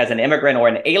into like as an immigrant or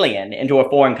an alien into a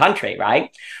foreign country,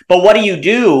 right? But what do you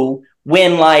do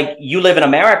when like you live in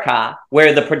America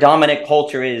where the predominant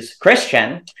culture is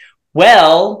Christian?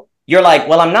 Well, you're like,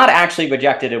 well, I'm not actually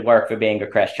rejected at work for being a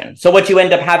Christian. So what you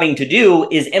end up having to do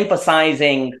is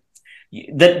emphasizing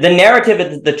the narrative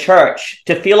of the church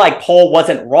to feel like Paul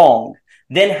wasn't wrong,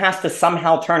 then has to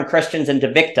somehow turn Christians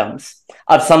into victims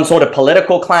of some sort of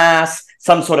political class,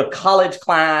 some sort of college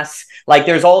class. Like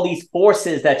there's all these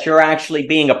forces that you're actually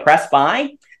being oppressed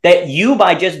by, that you,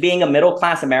 by just being a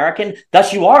middle-class American,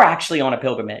 thus you are actually on a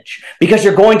pilgrimage because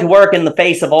you're going to work in the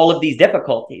face of all of these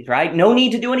difficulties, right? No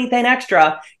need to do anything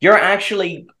extra. You're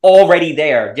actually already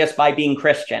there just by being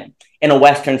Christian in a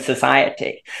Western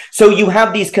society. So you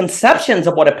have these conceptions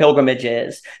of what a pilgrimage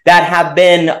is that have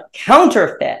been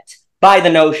counterfeit by the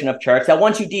notion of church, that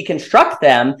once you deconstruct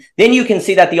them, then you can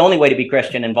see that the only way to be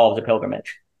Christian involves a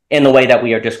pilgrimage in the way that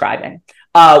we are describing.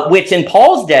 Which in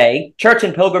Paul's day, church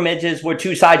and pilgrimages were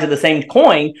two sides of the same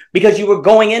coin, because you were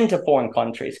going into foreign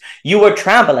countries. You were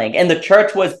traveling, and the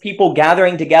church was people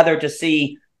gathering together to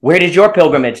see, where did your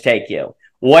pilgrimage take you?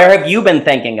 Where have you been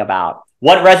thinking about?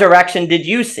 What resurrection did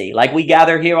you see? Like we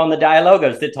gather here on the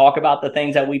Dialogos to talk about the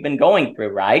things that we've been going through,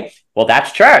 right? Well,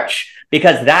 that's church.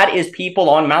 because that is people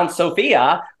on Mount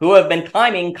Sophia who have been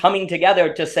climbing, coming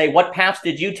together to say, what paths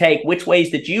did you take? Which ways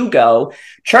did you go?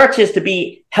 Church is to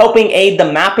be helping aid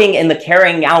the mapping and the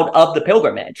carrying out of the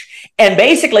pilgrimage. And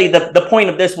basically, the point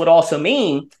of this would also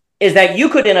mean is that you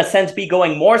could, in a sense, be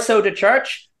going more so to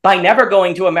church by never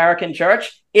going to American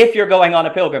church if you're going on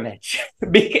a pilgrimage.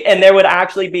 And there would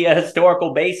actually be a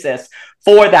historical basis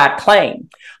for that claim,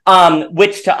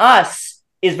 which to us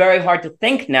is very hard to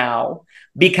think now,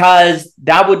 because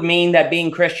that would mean that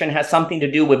being Christian has something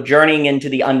to do with journeying into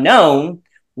the unknown.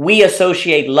 We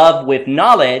associate love with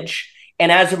knowledge,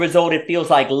 and as a result, it feels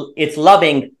like it's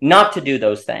loving not to do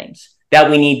those things, that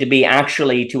we need to be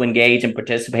actually to engage and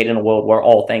participate in a world where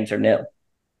all things are new.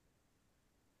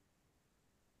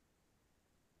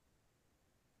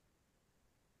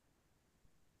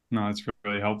 No, it's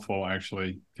really helpful,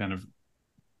 actually, kind of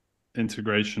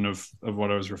integration of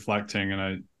what I was reflecting, and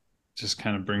it just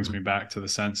kind of brings me back to the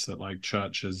sense that like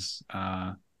church is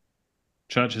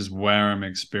where I'm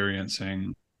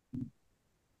experiencing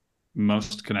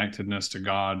most connectedness to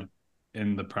God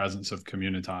in the presence of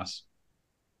communitas.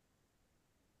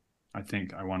 I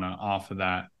think I want to offer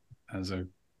that as a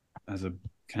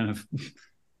kind of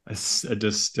a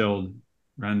distilled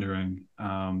rendering.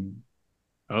 I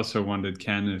also wondered,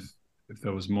 Ken, if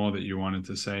there was more that you wanted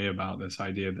to say about this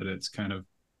idea that it's kind of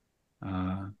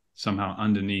somehow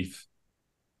underneath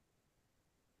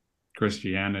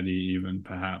Christianity, even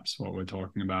perhaps what we're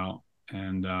talking about.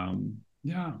 And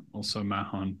also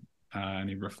Mahon,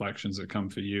 any reflections that come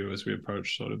for you as we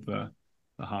approach sort of the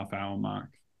half-hour mark?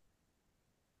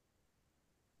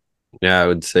 Yeah, I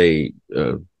would say,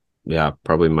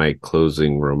 probably my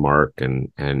closing remark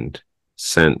and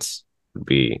sense would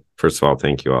be, first of all,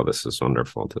 thank you all. This is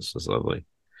wonderful. This is lovely.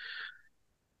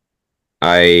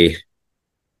 I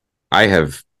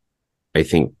have, I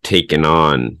think, taken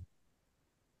on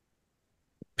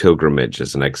pilgrimage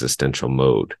as an existential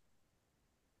mode.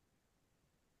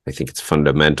 I think it's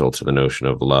fundamental to the notion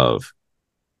of love.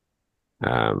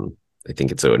 I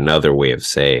think it's another way of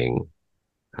saying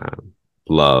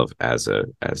love as a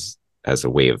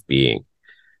way of being.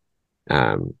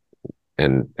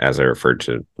 And as I referred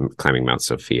to climbing Mount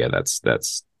Sophia,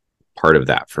 that's part of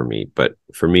that for me. But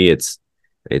for me, it's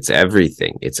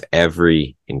everything. It's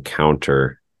every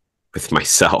encounter with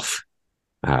myself,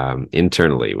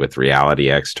 internally, with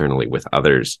reality, externally, with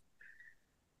others,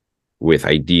 with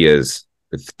ideas,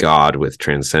 with God, with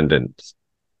transcendence.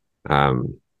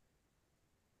 Having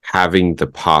the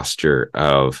posture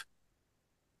of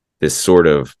this sort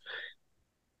of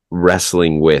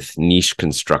wrestling with niche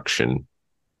construction.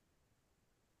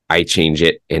 I change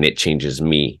it and it changes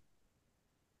me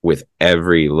with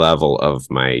every level of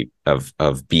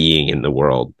of being in the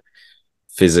world,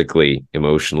 physically,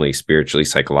 emotionally, spiritually,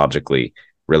 psychologically,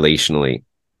 relationally.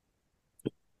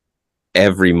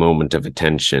 Every moment of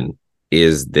attention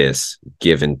is this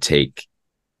give and take,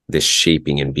 this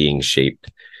shaping and being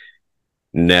shaped.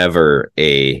 Never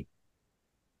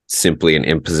simply an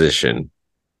imposition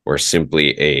or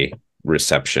simply a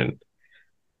reception,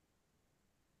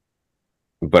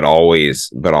 but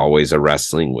always a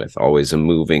wrestling with, always a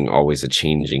moving, always a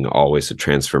changing, always a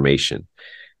transformation.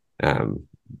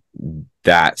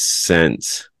 That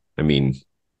sense, I mean,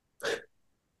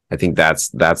 I think that's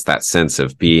that sense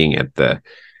of being at the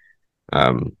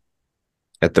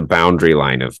boundary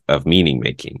line of meaning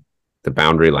making, the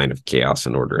boundary line of chaos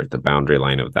and order, at the boundary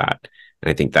line of that. And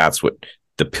I think that's what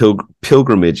the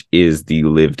pilgrimage is, the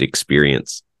lived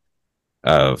experience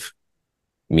of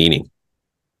meaning.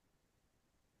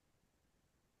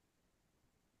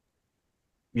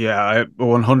 Yeah, I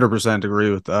 100%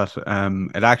 agree with that.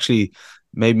 It actually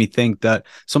made me think that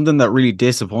something that really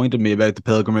disappointed me about the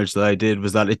pilgrimage that I did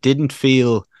was that it didn't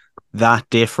feel that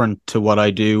different to what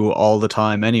I do all the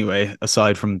time anyway,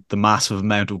 aside from the massive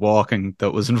amount of walking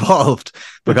that was involved,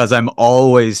 because I'm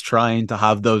always trying to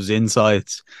have those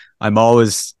insights. I'm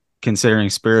always considering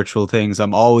spiritual things.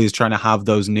 I'm always trying to have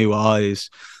those new eyes,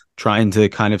 trying to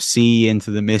kind of see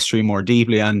into the mystery more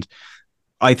deeply. And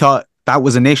I thought that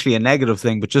was initially a negative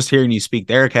thing, but just hearing you speak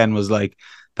there, Ken, was like,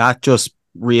 that just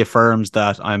reaffirms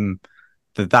that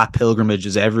that pilgrimage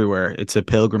is everywhere. It's a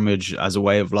pilgrimage as a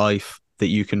way of life that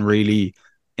you can really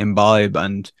imbibe.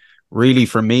 And really,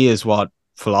 for me, is what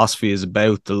philosophy is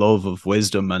about, the love of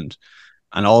wisdom, and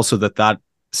also that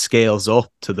scales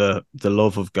up to the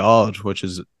love of God, which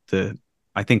is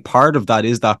I think part of that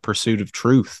is that pursuit of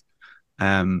truth.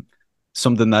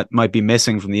 Something that might be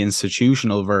missing from the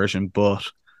institutional version, but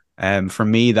for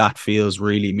me, that feels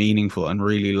really meaningful and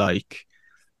really like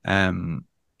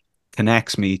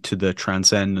connects me to the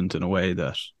transcendent in a way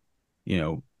that, you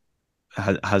know,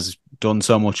 has done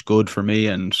so much good for me,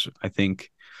 and I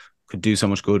think could do so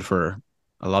much good for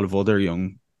a lot of other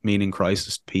young meaning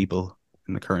crisis people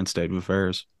in the current state of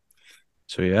affairs.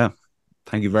 So yeah,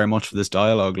 thank you very much for this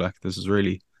dialogue. Like, this is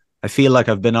really, I feel like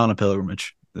I've been on a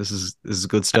pilgrimage. This is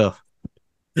good stuff.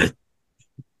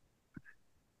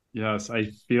 Yes, I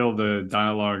feel the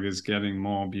dialogue is getting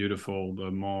more beautiful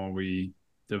the more we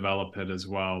develop it as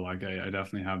well. Like I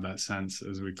definitely have that sense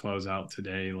as we close out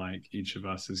today, like each of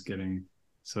us is getting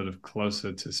sort of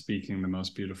closer to speaking the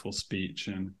most beautiful speech.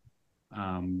 And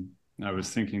I was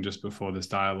thinking just before this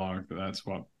dialogue that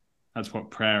that's what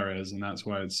prayer is, and that's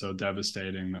why it's so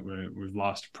devastating that we've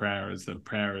lost prayer, is that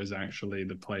prayer is actually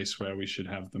the place where we should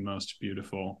have the most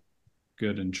beautiful,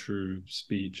 good and true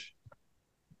speech.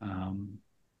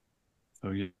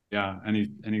 So yeah,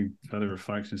 any further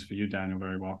reflections for you, Daniel?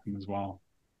 Very welcome as well.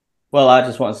 Well, I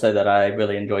just want to say that I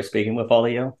really enjoy speaking with all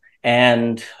of you,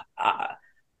 and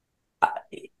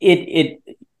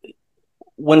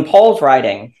when Paul's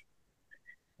writing,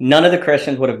 none of the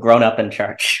Christians would have grown up in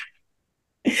church.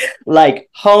 Like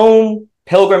home,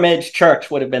 pilgrimage, church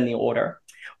would have been the order.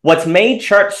 What's made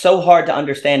church so hard to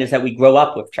understand is that we grow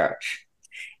up with church.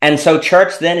 And so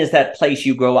church then is that place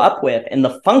you grow up with. And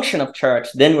the function of church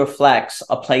then reflects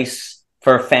a place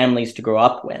for families to grow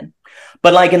up in.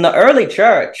 But like in the early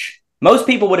church, most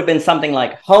people would have been something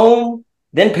like home,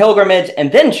 then pilgrimage,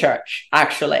 and then church,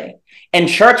 actually. And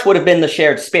church would have been the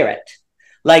shared spirit.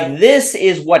 Like this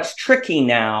is what's tricky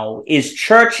now, is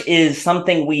church is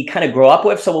something we kind of grow up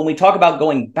with. So when we talk about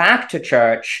going back to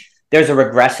church, there's a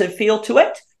regressive feel to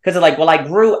it, because it's like, well, I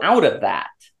grew out of that,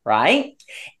 right?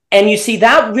 And you see,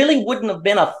 that really wouldn't have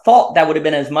been a thought that would have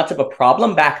been as much of a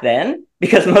problem back then,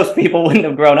 because most people wouldn't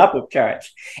have grown up with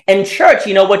church. And church,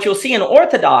 you know, what you'll see in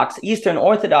Orthodox, Eastern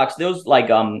Orthodox, those like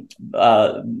Nicholas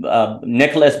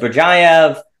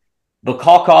Berjayev,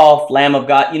 Bukakov, Lamb of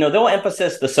God, you know, they'll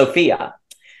emphasize the Sophia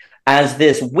as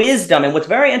this wisdom. And what's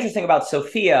very interesting about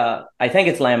Sophia, I think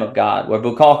it's Lamb of God, where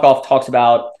Bukakov talks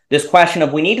about this question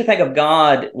of we need to think of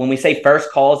God when we say first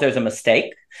calls, there's a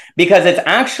mistake. Because it's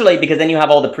actually, because then you have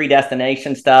all the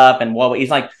predestination stuff and what he's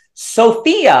like,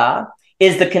 Sophia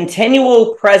is the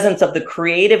continual presence of the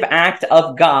creative act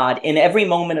of God in every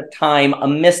moment of time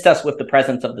amidst us with the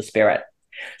presence of the Spirit.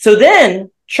 So then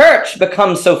church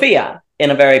becomes Sophia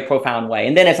in a very profound way.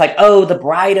 And then it's like, oh, the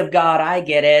bride of God, I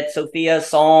get it. Sophia,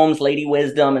 Psalms, Lady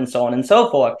Wisdom, and so on and so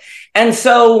forth. And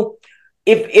so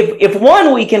if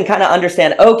one, we can kind of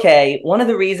understand, okay, one of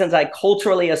the reasons I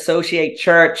culturally associate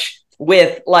church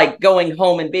with like going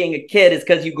home and being a kid is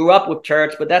because you grew up with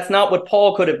church, but that's not what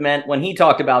Paul could have meant when he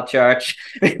talked about church,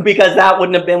 because that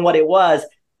wouldn't have been what it was.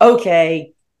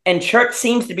 Okay. And church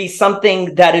seems to be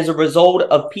something that is a result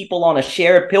of people on a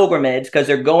shared pilgrimage because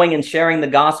they're going and sharing the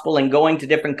gospel and going to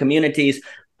different communities.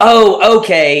 Oh,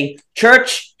 okay.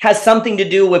 Church has something to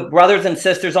do with brothers and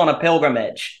sisters on a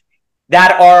pilgrimage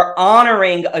that are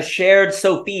honoring a shared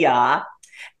Sophia,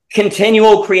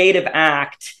 continual creative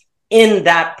act in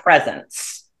that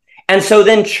presence. And so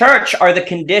then church are the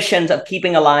conditions of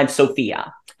keeping alive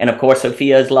Sophia. And of course,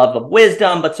 Sophia is love of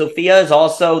wisdom, but Sophia is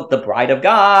also the bride of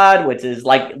God, which is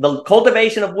like the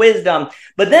cultivation of wisdom.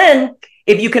 But then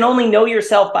if you can only know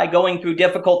yourself by going through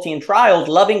difficulty and trials,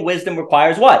 loving wisdom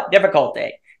requires what?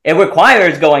 Difficulty. It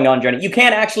requires going on journey. You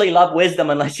can't actually love wisdom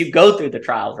unless you go through the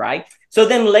trials, right? So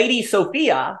then Lady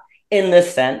Sophia, in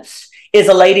this sense, is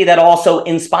a lady that also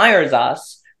inspires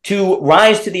us to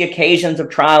rise to the occasions of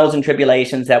trials and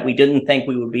tribulations that we didn't think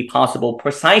we would be possible,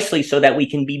 precisely so that we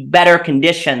can be better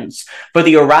conditions for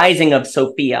the arising of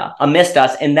Sophia amidst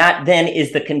us. And that then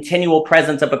is the continual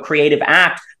presence of a creative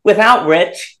act, without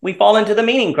which we fall into the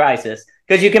meaning crisis.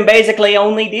 Because you can basically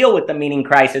only deal with the meaning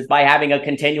crisis by having a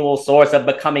continual source of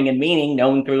becoming and meaning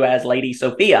known through as Lady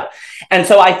Sophia. And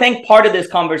so I think part of this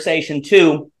conversation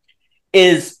too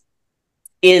is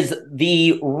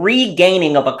the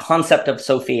regaining of a concept of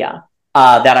Sophia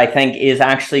that I think is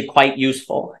actually quite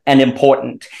useful and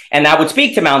important. And that would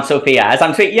speak to Mount Sophia. As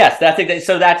I'm saying, yes,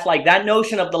 so that's like that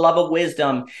notion of the love of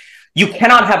wisdom. You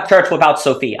cannot have church without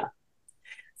Sophia.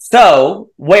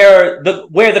 So where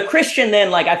the Christian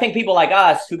then, like I think people like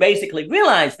us who basically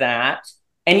realize that,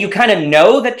 and you kind of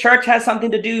know that church has something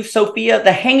to do with Sophia,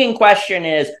 the hanging question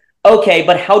is, okay,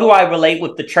 but how do I relate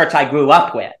with the church I grew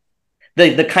up with?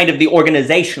 The kind of the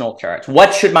organizational church.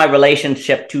 What should my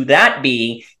relationship to that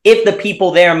be if the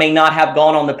people there may not have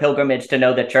gone on the pilgrimage to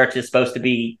know that church is supposed to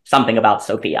be something about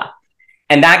Sophia?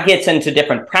 And that gets into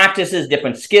different practices,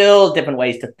 different skills, different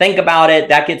ways to think about it.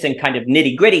 That gets in kind of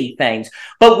nitty gritty things.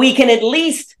 But we can at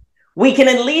least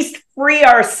free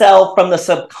ourselves from the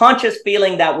subconscious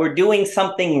feeling that we're doing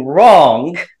something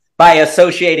wrong by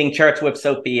associating church with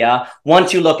Sophia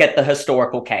once you look at the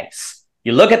historical case.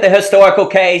 You look at the historical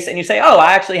case and you say, oh,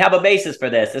 I actually have a basis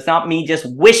for this. It's not me just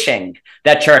wishing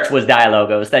that church was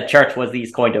dialogos, that church was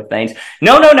these kind of things.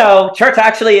 No. Church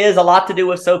actually is a lot to do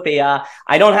with Sophia.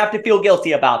 I don't have to feel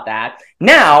guilty about that.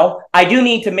 Now, I do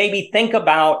need to maybe think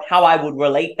about how I would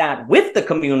relate that with the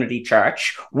community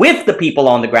church, with the people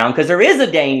on the ground, because there is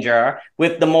a danger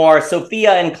with the more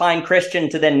Sophia-inclined Christian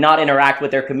to then not interact with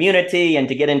their community and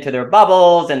to get into their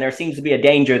bubbles, and there seems to be a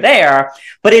danger there.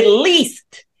 But at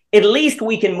least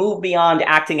we can move beyond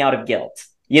acting out of guilt.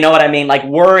 You know what I mean? Like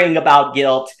worrying about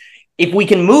guilt. If we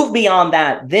can move beyond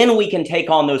that, then we can take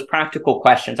on those practical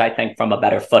questions, I think, from a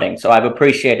better footing. So I've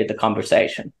appreciated the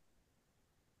conversation.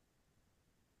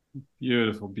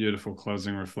 Beautiful, beautiful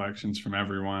closing reflections from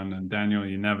everyone. And Daniel,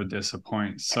 you never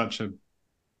disappoint. Such a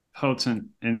potent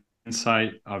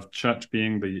insight of church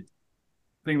being the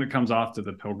thing that comes after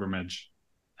the pilgrimage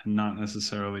and not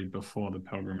necessarily before the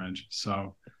pilgrimage.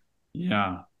 So,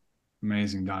 yeah,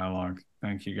 amazing dialogue.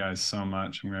 Thank you guys so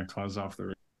much. I'm going to close off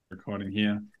the recording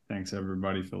here. Thanks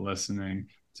everybody for listening.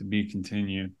 To be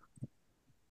continued.